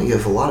 say, wow, you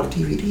have a lot of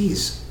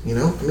DVDs, you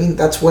know? I mean,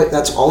 that's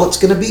all it's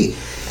going to be.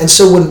 And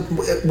so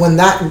when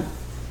that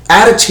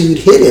attitude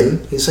hit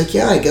him, he's like,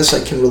 yeah, I guess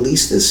I can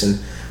release this,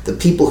 and the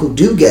people who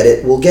do get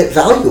it will get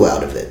value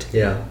out of it.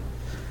 Yeah.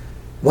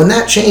 When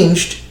that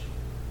changed,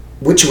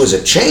 which was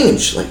a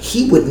change. Like,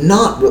 he would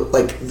not,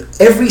 like,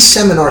 every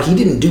seminar, he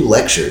didn't do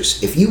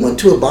lectures. If you went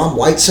to a Bob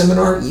White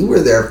seminar, you were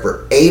there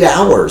for 8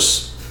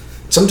 hours.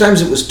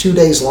 Sometimes it was 2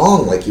 days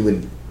long. Like, you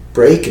would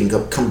break and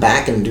come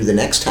back and do the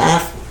next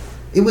half.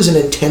 It was an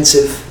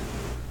intensive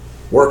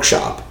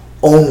workshop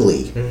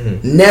only.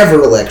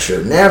 Never a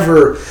lecture,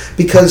 never,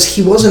 because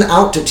he wasn't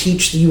out to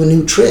teach you a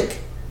new trick.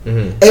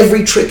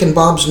 Every trick in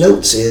Bob's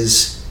notes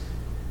is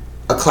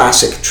a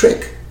classic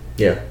trick.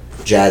 Yeah.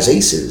 Jazz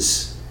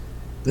aces.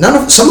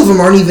 Some of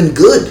them aren't even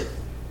good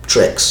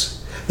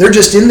tricks. They're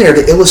just in there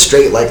to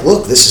illustrate, like,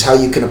 look, this is how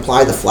you can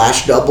apply the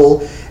flash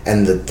double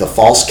and the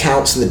false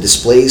counts and the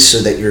displays so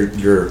that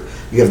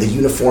you have the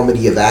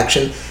uniformity of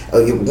action.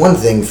 One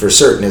thing for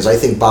certain is I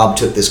think Bob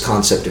took this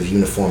concept of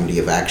uniformity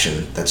of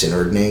action that's in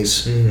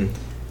Erdnase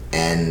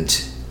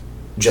and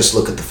just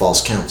look at the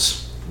false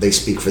counts. They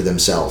speak for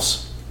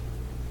themselves.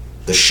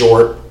 The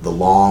short, the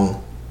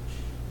long,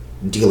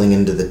 dealing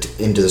into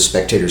the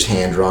spectator's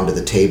hand or onto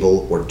the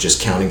table, or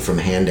just counting from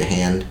hand to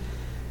hand,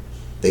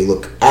 they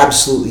look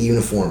absolutely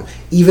uniform.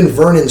 Even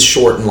Vernon's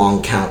short and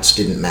long counts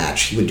didn't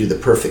match. He would do the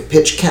perfect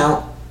pitch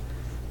count,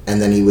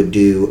 and then he would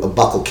do a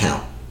buckle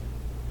count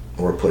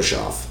or a push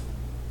off,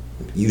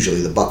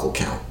 usually the buckle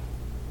count.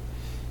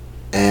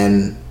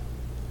 And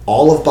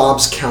all of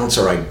Bob's counts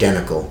are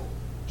identical.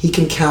 He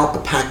can count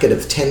a packet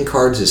of 10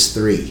 cards as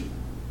 3.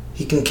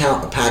 He can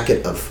count a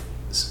packet of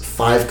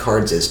 5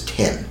 cards as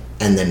 10,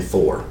 and then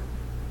 4,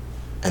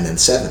 and then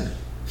 7,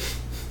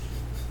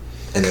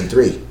 and then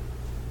 3,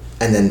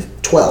 and then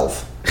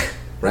 12,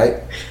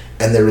 right?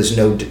 And there's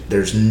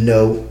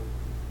no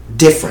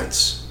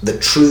difference. The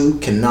true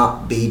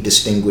cannot be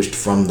distinguished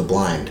from the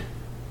blind,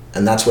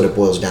 and that's what it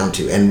boils down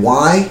to. And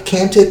why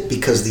can't it?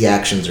 Because the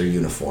actions are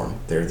uniform.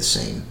 They're the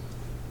same.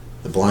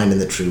 The blind and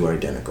the true are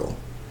identical.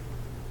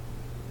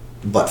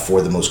 But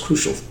for the most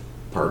crucial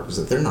part is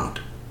that they're not,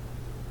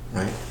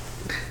 right?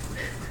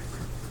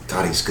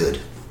 God, he's good.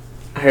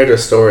 I heard a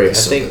story. I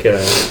think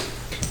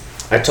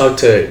I talked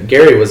to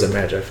Gary was at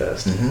Magi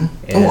Fest.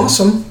 Oh,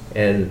 awesome!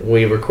 And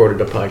we recorded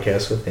a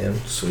podcast with him.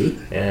 Sweet.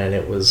 And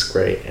it was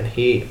great. And I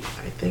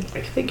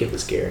think it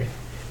was Gary.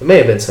 It may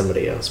have been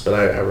somebody else, but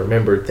I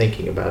remember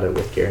thinking about it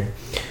with Gary.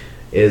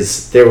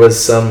 There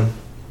was some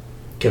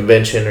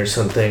convention or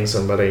something.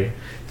 There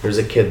was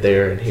a kid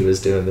there, and he was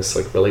doing this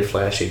like really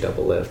flashy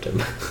double lift,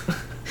 and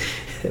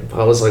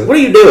Paul was like, "What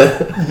are you doing?"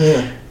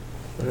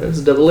 It was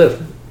a double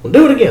lift. Well,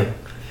 do it again.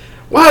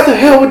 Why the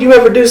hell would you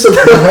ever do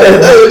something like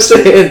that? I was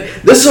saying,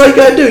 this is all you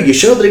gotta do. You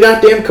show the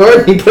goddamn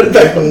card and you put it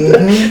back on.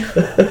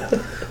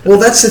 Well,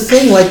 that's the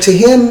thing. Like, to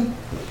him,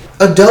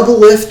 a double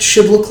lift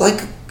should look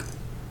like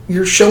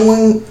you're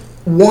showing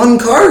one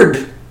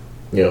card.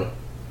 Yeah.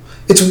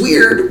 It's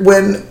weird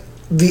when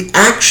the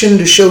action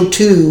to show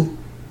 2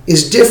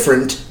 is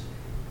different.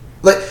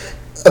 Like,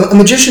 a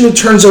magician who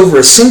turns over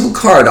a single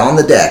card on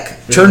the deck,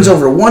 turns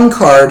over one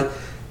card,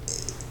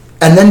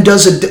 and then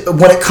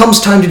when it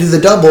comes time to do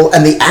the double,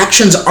 and the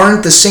actions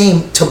aren't the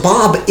same, to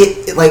Bob,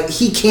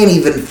 he can't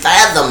even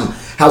fathom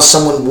how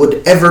someone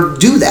would ever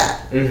do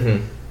that.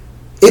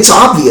 It's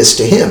obvious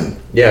to him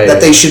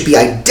that they should be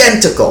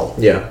identical.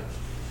 Yeah.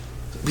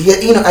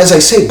 As I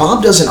say,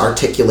 Bob doesn't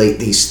articulate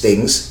these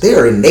things. They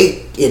are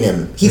innate in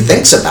him. He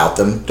thinks about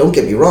them, don't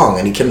get me wrong,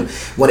 and he can,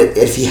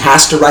 if he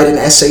has to write an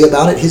essay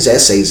about it, his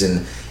essays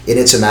in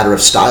It's a Matter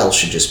of Style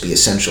should just be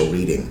essential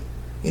reading.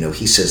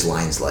 He says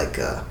lines like,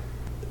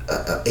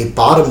 a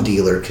bottom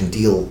dealer can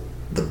deal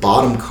the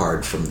bottom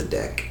card from the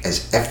deck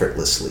as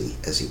effortlessly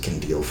as he can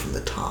deal from the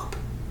top.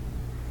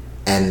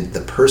 And the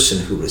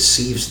person who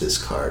receives this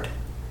card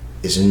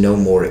is no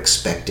more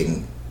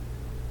expecting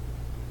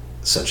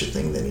such a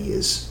thing than he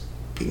is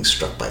being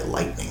struck by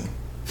lightning.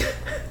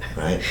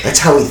 Right? That's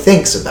how he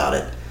thinks about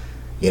it.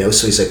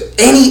 So he's like,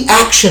 any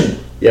action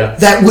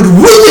that would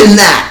ruin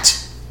that,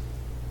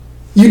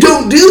 you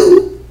don't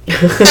do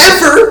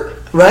ever,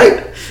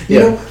 right?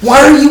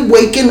 Why are you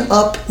waking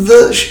up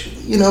the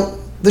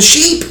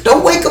sheep?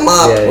 Don't wake them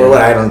up. Or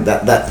what? I don't.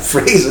 That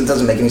phrase, it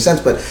doesn't make any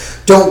sense. But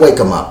don't wake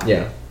them up.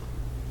 Yeah.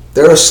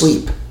 They're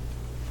asleep.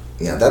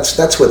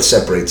 That's what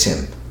separates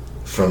him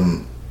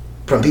from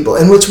people.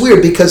 And what's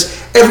weird,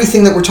 because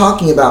everything that we're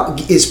talking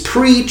about is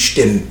preached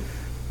and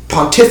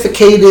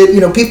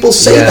pontificated. People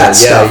say that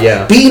stuff.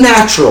 Yeah. Be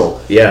natural.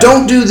 Yeah.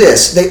 Don't do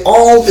this.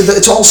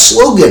 It's all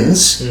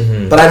slogans,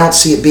 but I don't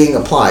see it being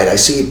applied. I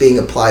see it being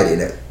applied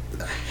in a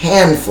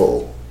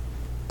handful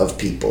of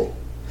people.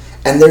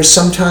 And there's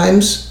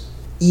sometimes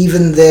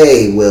even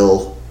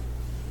they'll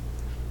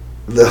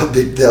be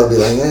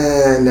like,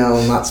 no,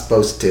 I'm not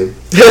supposed to,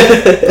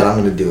 but I'm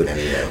going to do it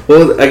anyway.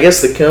 Well, I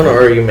guess the counter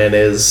argument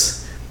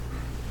is,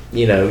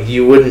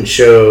 you wouldn't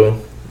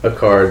show a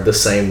card the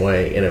same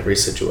way in every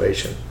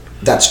situation.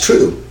 That's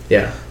true.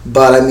 Yeah.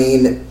 But I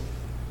mean,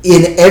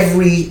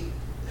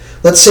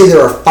 let's say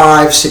there are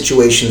 5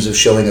 situations of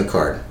showing a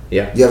card.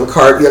 Yeah. You have a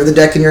card, you have the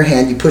deck in your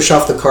hand, you push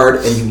off the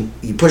card, and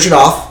you push it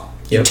off,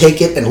 you take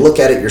it and look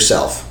at it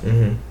yourself.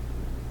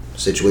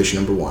 Situation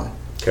number 1.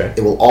 Okay.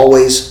 It will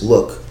always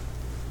look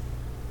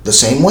the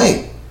same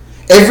way.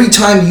 Every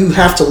time you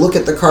have to look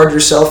at the card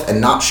yourself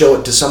and not show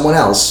it to someone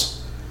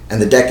else,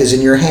 and the deck is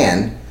in your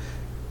hand,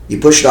 you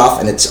push it off,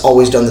 and it's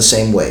always done the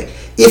same way.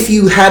 If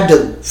you had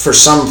to, for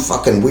some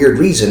fucking weird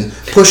reason,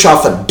 push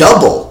off a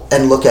double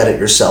and look at it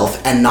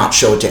yourself and not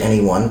show it to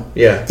anyone,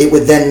 it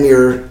would then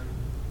mirror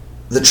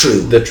the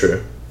true. The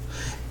true.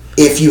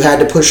 If you had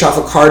to push off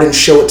a card and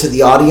show it to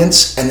the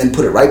audience and then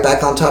put it right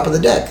back on top of the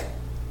deck,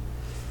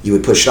 you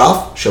would push it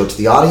off, show it to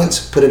the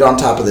audience, put it on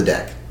top of the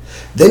deck.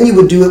 Then you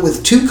would do it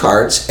with 2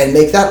 cards and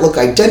make that look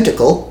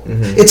identical.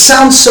 It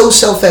sounds so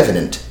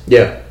self-evident.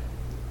 Yeah.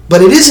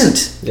 But it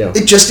isn't. Yeah.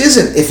 It just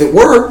isn't. If it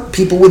were,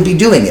 people would be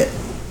doing it.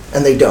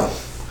 And they don't.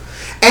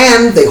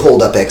 And they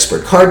hold up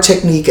expert card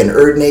technique and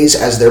Erdnase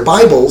as their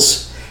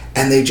Bibles,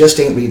 and they just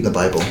ain't reading the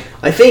Bible.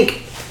 I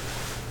think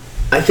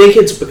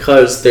it's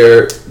because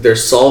they're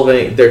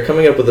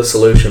coming up with a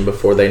solution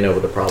before they know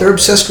what the problem is. They're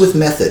obsessed with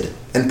method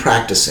and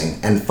practicing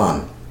and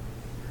fun.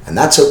 And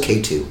that's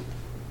okay too.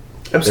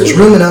 Absolutely. There's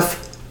room enough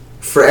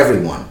for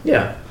everyone.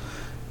 Yeah.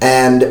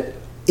 And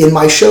in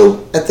my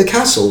show at the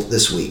castle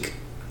this week,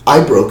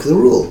 I broke the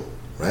rule,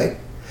 right?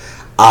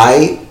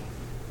 I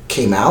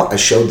came out, I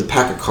showed the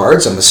pack of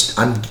cards.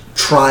 I'm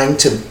trying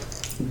to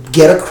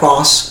get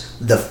across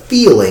the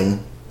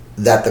feeling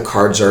that the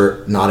cards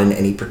are not in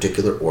any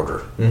particular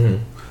order.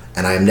 And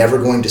I am never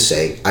going to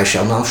say, I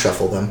shall now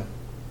shuffle them.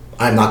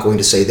 I'm not going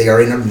to say they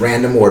are in a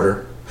random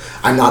order.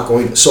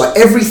 So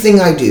everything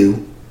I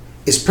do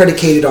is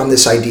predicated on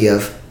this idea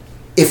of,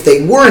 if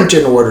they weren't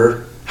in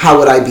order, how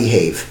would I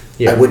behave?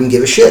 I wouldn't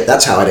give a shit.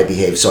 That's how I'd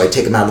behave. So I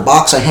take them out of the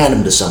box, I hand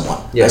them to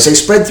someone. I say,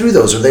 spread through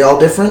those. Are they all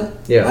different?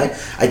 Right?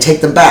 I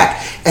take them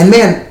back. And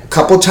man, a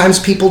couple of times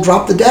people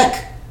drop the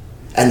deck.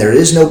 And there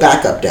is no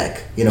backup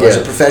deck. As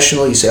a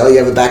professional, you say, oh, you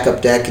have a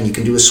backup deck and you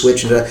can do a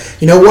switch. And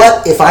you know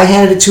what? If I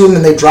handed it to them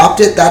and they dropped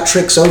it, that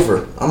trick's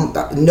over.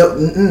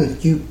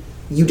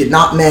 You did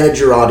not manage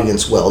your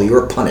audience well.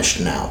 You're punished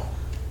now,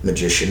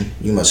 magician.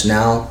 You must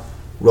now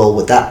roll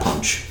with that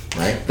punch,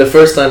 right? The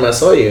first time I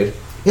saw you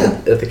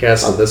at the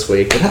castle this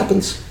week, it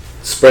happens.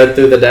 Spread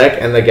through the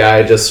deck, and the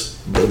guy just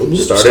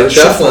started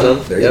shuffling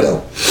them. There you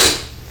go.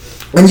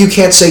 And you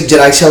can't say, did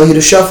I tell you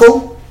to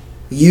shuffle?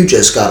 You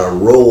just gotta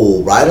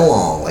roll right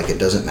along like it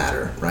doesn't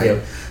matter, right?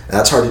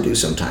 That's hard to do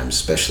sometimes,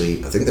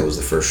 especially, I think that was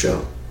the first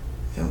show.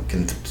 You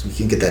can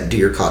get that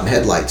deer caught in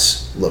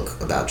headlights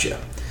look about you.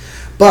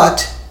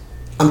 But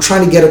I'm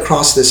trying to get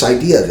across this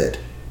idea of it.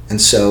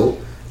 And so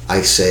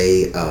I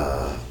say,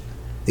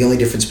 the only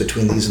difference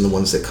between these and the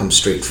ones that come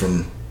straight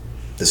from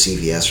the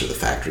CVS or the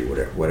factory,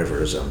 whatever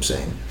it is I'm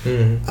saying,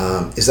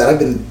 is that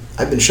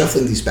I've been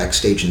shuffling these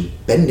backstage and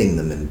bending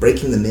them and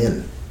breaking them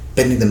in,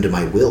 bending them to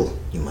my will,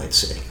 you might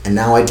say. And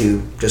now I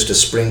do just a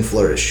spring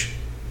flourish,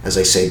 as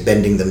I say,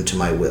 bending them to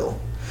my will,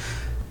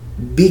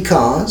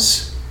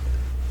 because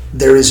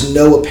there is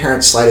no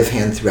apparent sleight of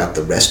hand throughout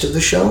the rest of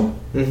the show.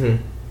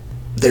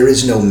 There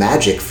is no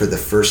magic for the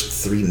first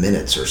 3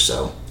 minutes or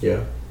so.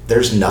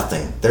 There's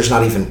nothing. There's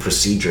not even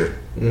procedure.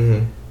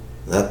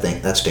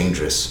 That's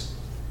dangerous.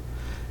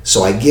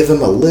 So I give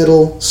him a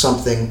little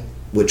something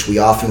which we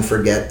often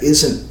forget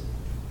isn't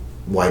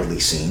widely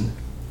seen.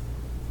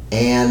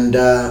 And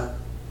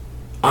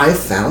I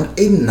found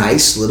a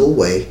nice little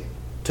way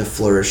to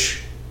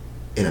flourish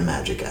in a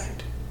magic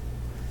act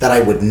that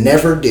I would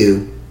never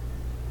do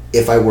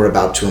if I were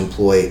about to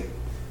employ,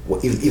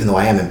 even though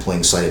I am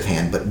employing sleight of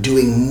hand, but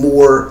doing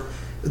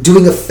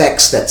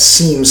effects that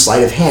seem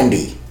sleight of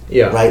handy.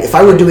 Right? If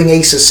I were doing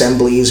ace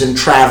assemblies and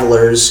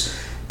travelers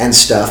and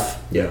stuff,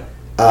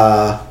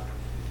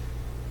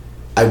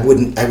 I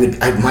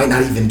might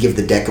not even give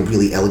the deck a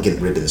really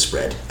elegant ribbon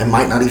spread. I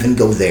might not even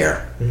go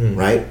there,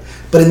 right?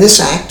 But in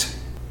this act,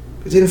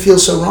 it didn't feel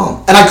so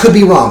wrong. And I could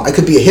be wrong. I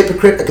could be a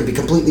hypocrite. I could be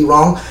completely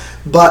wrong.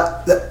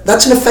 But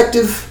that's an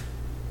effective...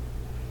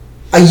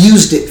 I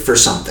used it for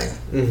something,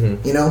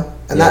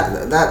 And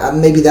that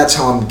maybe that's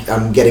how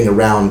I'm getting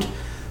around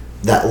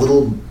that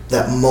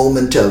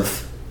moment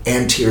of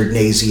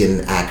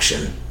anti-Erdnasian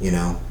action,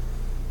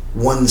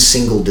 One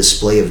single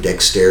display of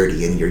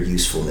dexterity and your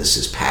usefulness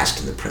is past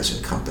in the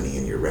present company,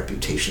 and your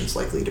reputation is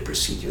likely to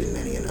precede you in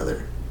many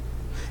another.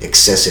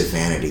 Excessive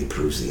vanity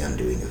proves the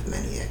undoing of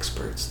many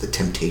experts. The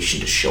temptation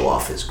to show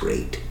off is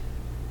great,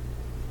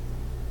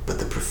 but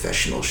the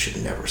professional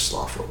should never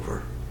slough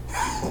over.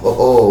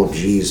 Oh,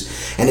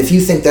 geez. And if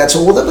you think that's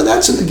but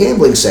that's in the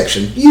gambling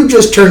section. You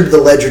just turn to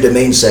the ledger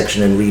domain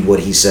section and read what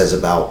he says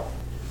about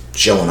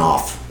showing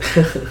off.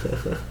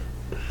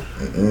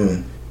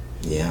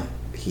 Yeah,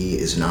 he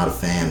is not a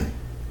fan.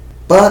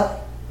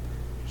 But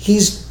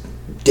he's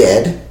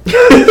dead.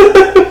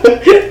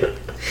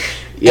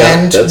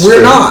 And we're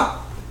true.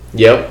 Not.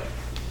 Yep.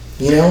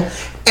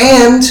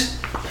 And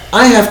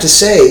I have to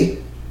say,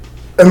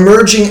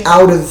 emerging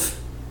out of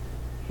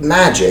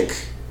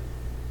magic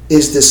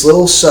is this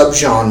little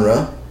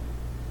subgenre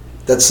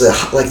that's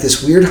like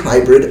this weird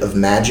hybrid of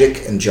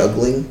magic and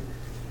juggling,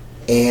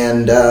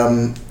 and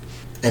Dan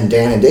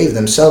and Dave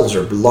themselves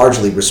are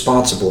largely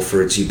responsible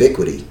for its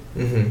ubiquity.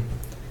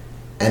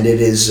 And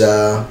it is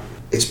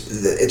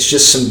It's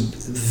just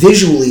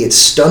visually it's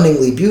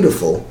stunningly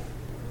beautiful,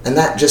 and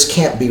that just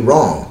can't be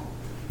wrong.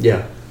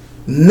 Yeah.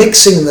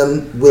 Mixing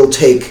them will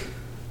take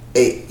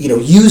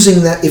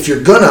using that, if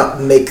you're gonna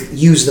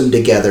use them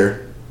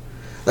together,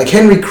 like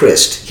Henry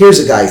Christ. Here's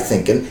a guy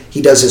thinking,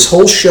 he does his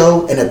whole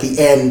show, and at the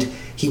end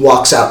he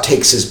walks out,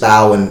 takes his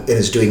bow, and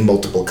is doing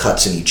multiple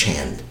cuts in each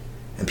hand.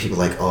 And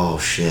people are like, oh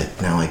shit,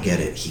 now I get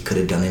it. He could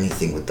have done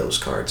anything with those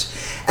cards.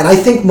 And I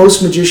think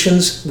most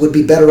magicians would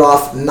be better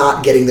off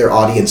not getting their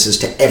audiences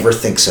to ever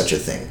think such a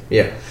thing.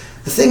 Yeah.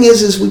 The thing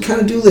is we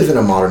kind of do live in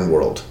a modern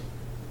world.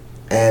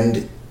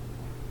 And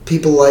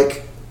people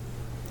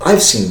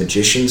I've seen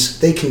magicians,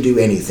 they can do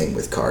anything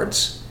with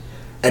cards.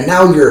 And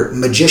now you're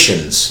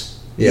magicians.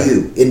 Yeah.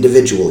 You,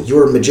 individual,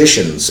 you're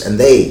magicians, and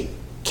they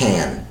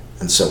can,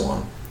 and so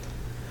on.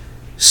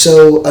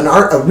 So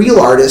a real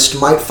artist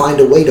might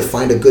find a way to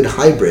find a good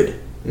hybrid.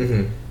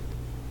 Mm-hmm.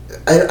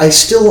 I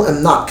still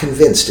am not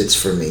convinced it's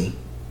for me,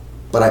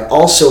 but I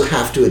also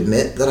have to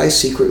admit that I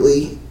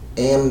secretly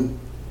am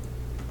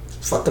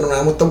fucking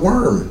around with the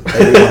worm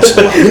every once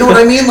in a while. You know what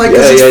I mean?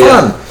 It's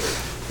fun.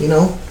 You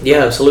know?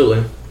 Yeah,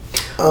 absolutely.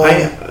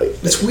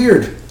 It's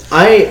weird.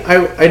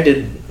 I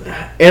did,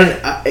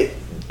 and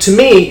to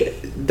me,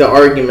 the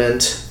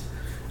argument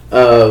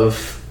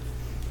of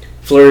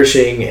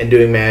flourishing and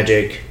doing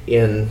magic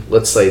in,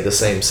 let's say, the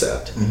same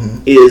set mm-hmm.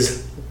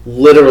 is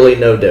literally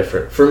no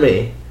different for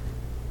me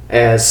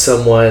as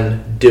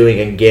someone doing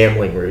a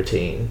gambling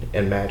routine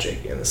and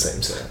magic in the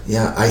same set.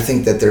 Yeah, I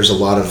think that there's a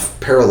lot of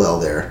parallel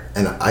there,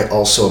 and I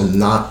also am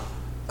not.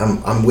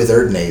 I'm with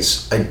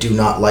Erdnase. I do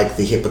not like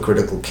the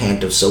hypocritical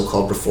cant of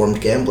so-called reformed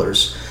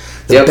gamblers.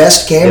 The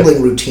best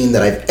gambling routine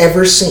that I've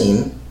ever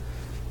seen,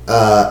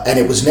 and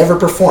it was never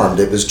performed.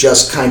 It was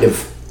just kind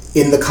of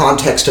in the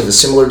context of a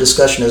similar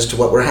discussion as to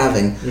what we're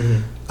having.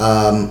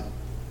 Mm-hmm.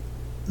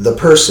 The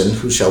person,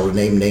 who shall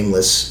remain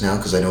nameless now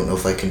because I don't know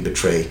if I can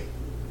betray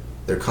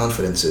their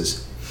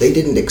confidences, they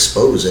didn't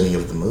expose any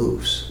of the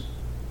moves.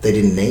 They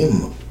didn't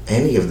name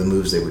any of the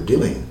moves they were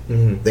doing.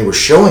 Mm-hmm. They were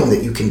showing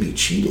that you can be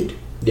cheated.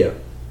 Yeah.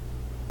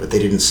 But they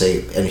didn't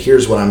say, and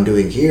here's what I'm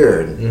doing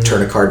here, and mm-hmm.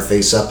 turn a card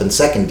face up and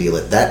second deal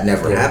it. That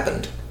never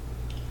happened.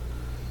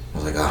 I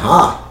was like,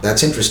 aha,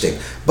 that's interesting.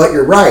 But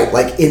you're right,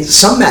 in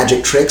some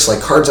magic tricks,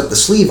 like cards up the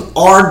sleeve,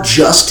 are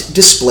just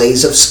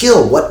displays of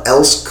skill. What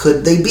else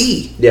could they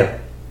be? Yeah.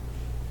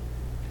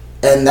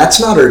 And that's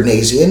not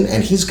Erdnasian,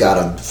 and he's got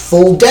a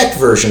full deck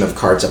version of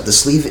cards up the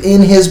sleeve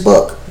in his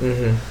book.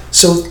 Mm-hmm.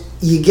 So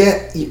you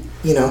get,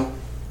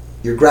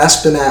 you're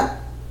grasping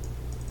at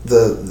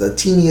the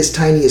teeniest,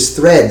 tiniest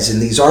threads in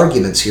these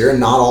arguments here, and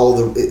not all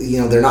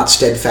they're not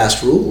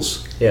steadfast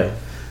rules. Yeah.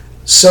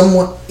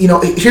 Someone,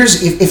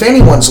 here's, if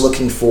anyone's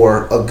looking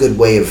for a good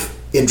way of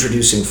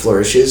introducing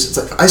flourishes, it's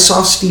like I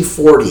saw Steve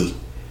Forty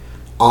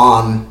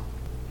on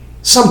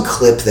some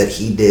clip that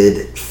he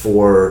did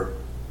for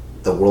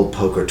the World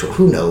Poker Tour.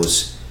 Who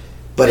knows?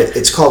 But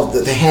it's called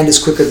The Hand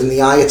is Quicker Than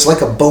the Eye. It's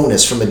like a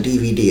bonus from a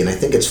DVD, and I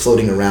think it's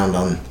floating around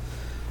on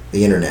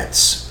the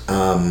internets.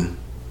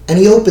 And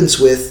he opens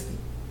with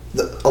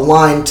a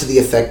line to the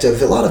effect of,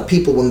 a lot of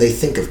people, when they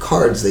think of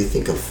cards, they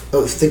think of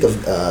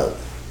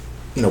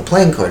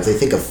playing cards, they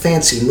think of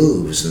fancy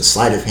moves and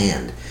sleight of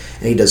hand.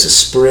 And he does a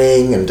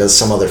spring and does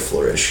some other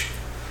flourish.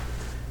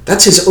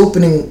 That's his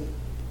opening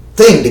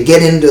thing to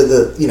get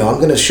into I'm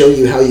going to show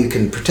you how you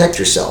can protect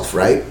yourself,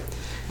 right?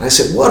 And I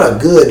said, what a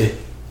good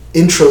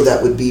intro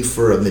that would be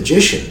for a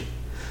magician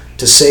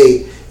to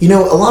say, a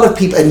lot of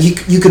people, and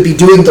you could be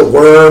doing the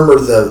worm or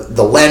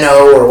the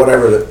Leno or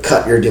whatever the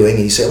cut you're doing,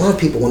 and you say, a lot of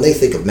people, when they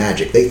think of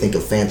magic, they think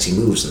of fancy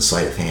moves and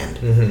sleight of hand.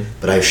 Mm-hmm.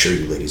 But I assure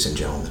you, ladies and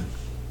gentlemen,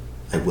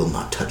 I will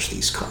not touch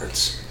these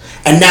cards.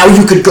 And now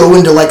you could go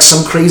into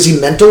some crazy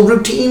mental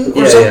routine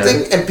or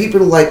something, and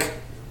people are like,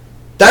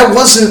 that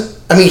wasn't,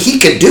 he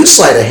could do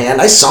sleight of hand,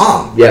 I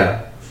saw him.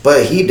 Yeah.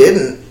 But he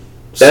didn't.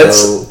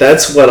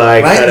 That's what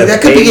I kind of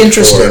that could be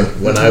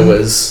interesting when I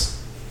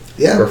was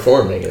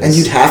performing. And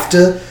you'd have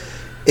to,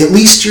 at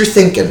least you're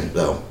thinking,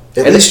 though.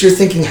 At least you're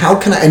thinking, how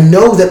can I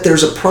know that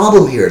there's a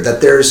problem here, that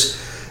there is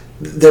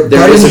a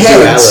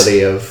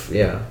duality of,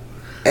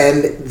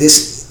 And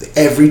this,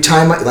 every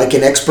time, like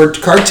in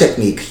expert card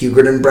technique,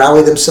 Hugert and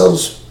Browley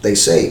themselves, they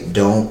say,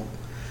 don't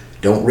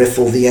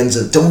riffle the ends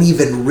of, don't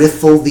even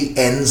riffle the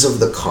ends of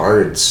the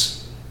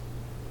cards,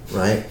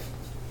 right?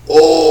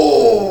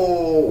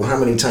 Oh, how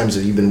many times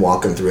have you been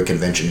walking through a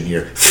convention in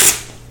here,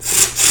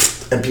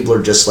 and people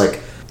are just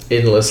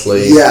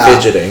endlessly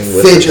fidgeting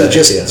with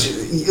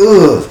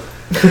ugh.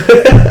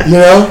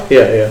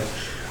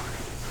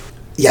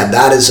 Yeah,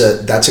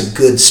 that's a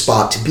good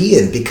spot to be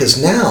in, because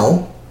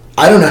now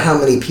I don't know how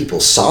many people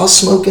saw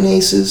Smokin'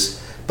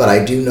 Aces, but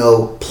I do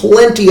know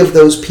plenty of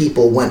those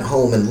people went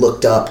home and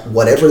looked up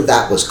whatever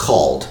that was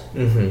called,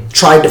 mm-hmm.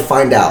 tried to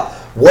find out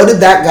what did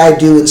that guy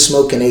do in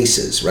Smokin'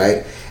 Aces,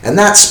 right? And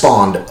that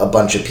spawned a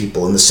bunch of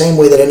people in the same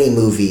way that any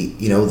movie,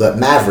 the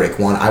Maverick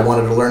one, I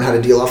wanted to learn how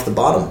to deal off the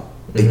bottom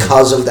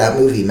because mm-hmm. of that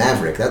movie,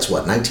 Maverick. That's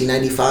what,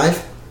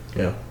 1995?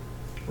 Yeah.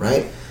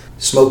 Right?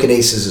 Smoking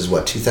Aces is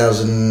what,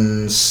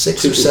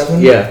 2006 or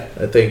 7? Yeah,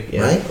 I think.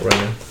 Yeah, right.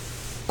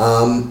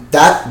 Right.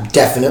 That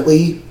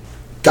definitely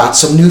got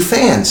some new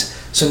fans.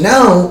 So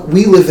now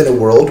we live in a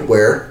world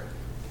where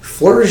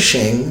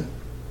flourishing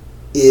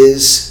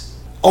is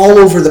all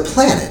over the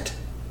planet.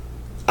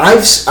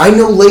 I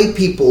know lay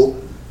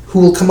people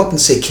who will come up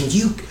and say, "Can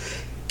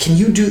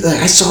you do?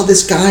 I saw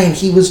this guy and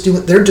he was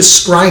doing." They're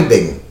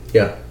describing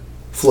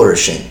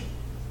flourishing,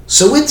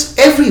 so it's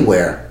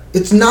everywhere.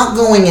 It's not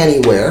going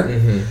anywhere.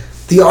 Mm-hmm.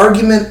 The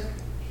argument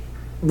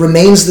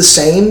remains the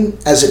same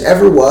as it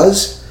ever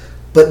was,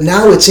 but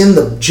now it's in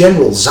the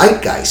general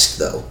zeitgeist.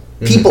 Though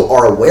people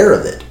are aware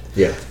of it.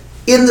 Yeah.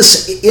 In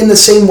the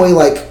same way,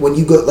 like when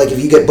you go, like if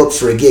you get booked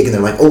for a gig and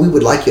they're like, "Oh, we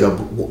would like you to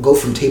go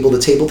from table to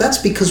table," that's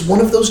because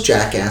one of those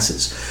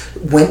jackasses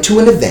went to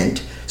an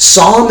event,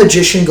 saw a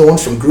magician going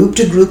from group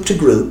to group to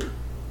group,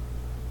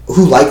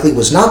 who likely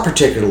was not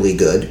particularly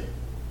good,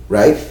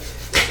 right?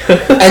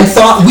 And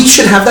thought we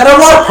should have that at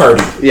our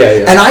party.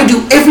 Yeah. And I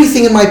do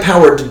everything in my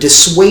power to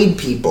dissuade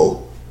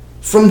people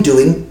from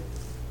doing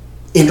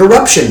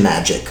interruption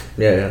magic.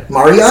 Yeah.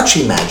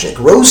 Mariachi magic,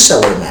 rose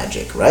cellar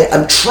magic, right?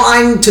 I'm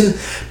trying to,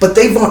 but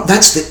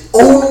that's the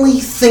only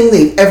thing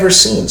they've ever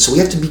seen. So we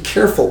have to be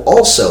careful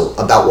also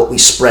about what we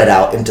spread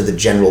out into the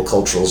general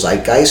cultural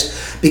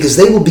zeitgeist, because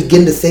they will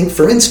begin to think,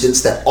 for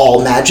instance, that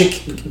all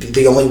magic,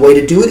 the only way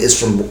to do it is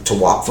to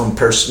walk from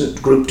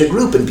group to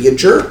group and be a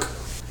jerk.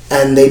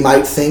 And they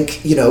might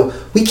think,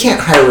 we can't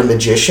hire a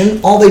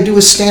magician. All they do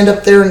is stand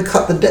up there and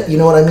cut the deck. You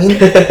know what I mean?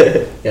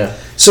 Yeah.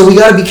 So we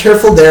got to be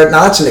careful there.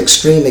 Now, that's an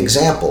extreme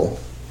example.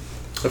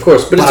 Of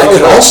course. But I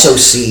could also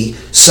see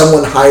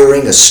someone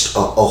hiring a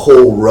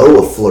whole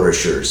row of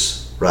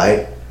flourishers,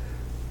 right?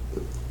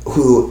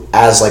 Who,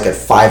 as like a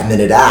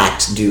 5-minute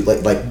act, do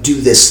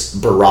this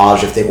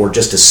barrage if they were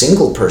just a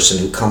single person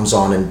who comes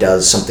on and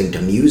does something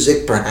to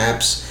music,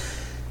 perhaps.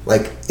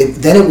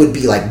 Then it would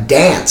be like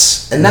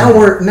dance, and now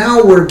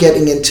we're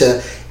getting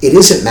into, it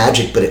isn't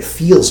magic, but it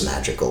feels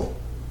magical.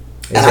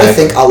 Exactly. And I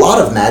think a lot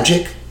of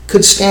magic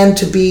could stand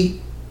to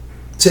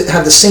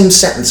have the same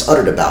sentence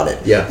uttered about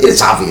it. Yeah,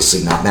 it's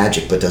obviously not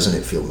magic, but doesn't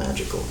it feel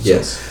magical? So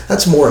yes,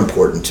 that's more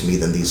important to me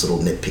than these little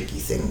nitpicky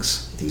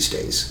things these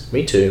days.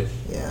 Me too.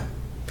 Yeah,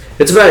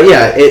 it's about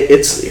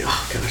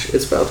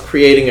it's about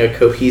creating a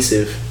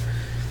cohesive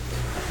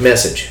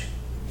message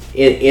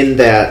in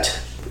that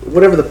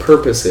whatever the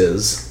purpose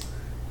is.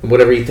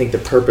 Whatever you think the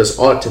purpose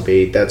ought to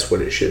be, that's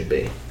what it should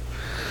be.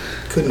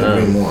 Couldn't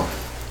agree more.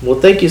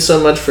 Well, thank you so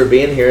much for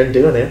being here and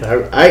doing it.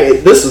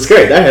 This was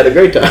great. I had a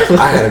great time.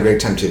 I had a great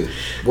time too.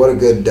 What a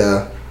good.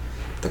 The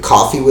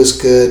coffee was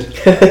good.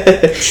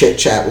 Chit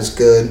chat was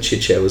good.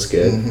 Chit chat was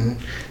good. Mm-hmm.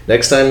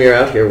 Next time you're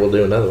out here, we'll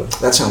do another one.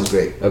 That sounds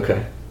great.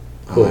 Okay.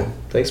 Cool. Right.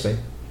 Thanks, man.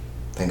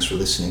 Thanks for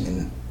listening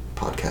in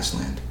podcast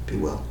land. Be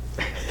well.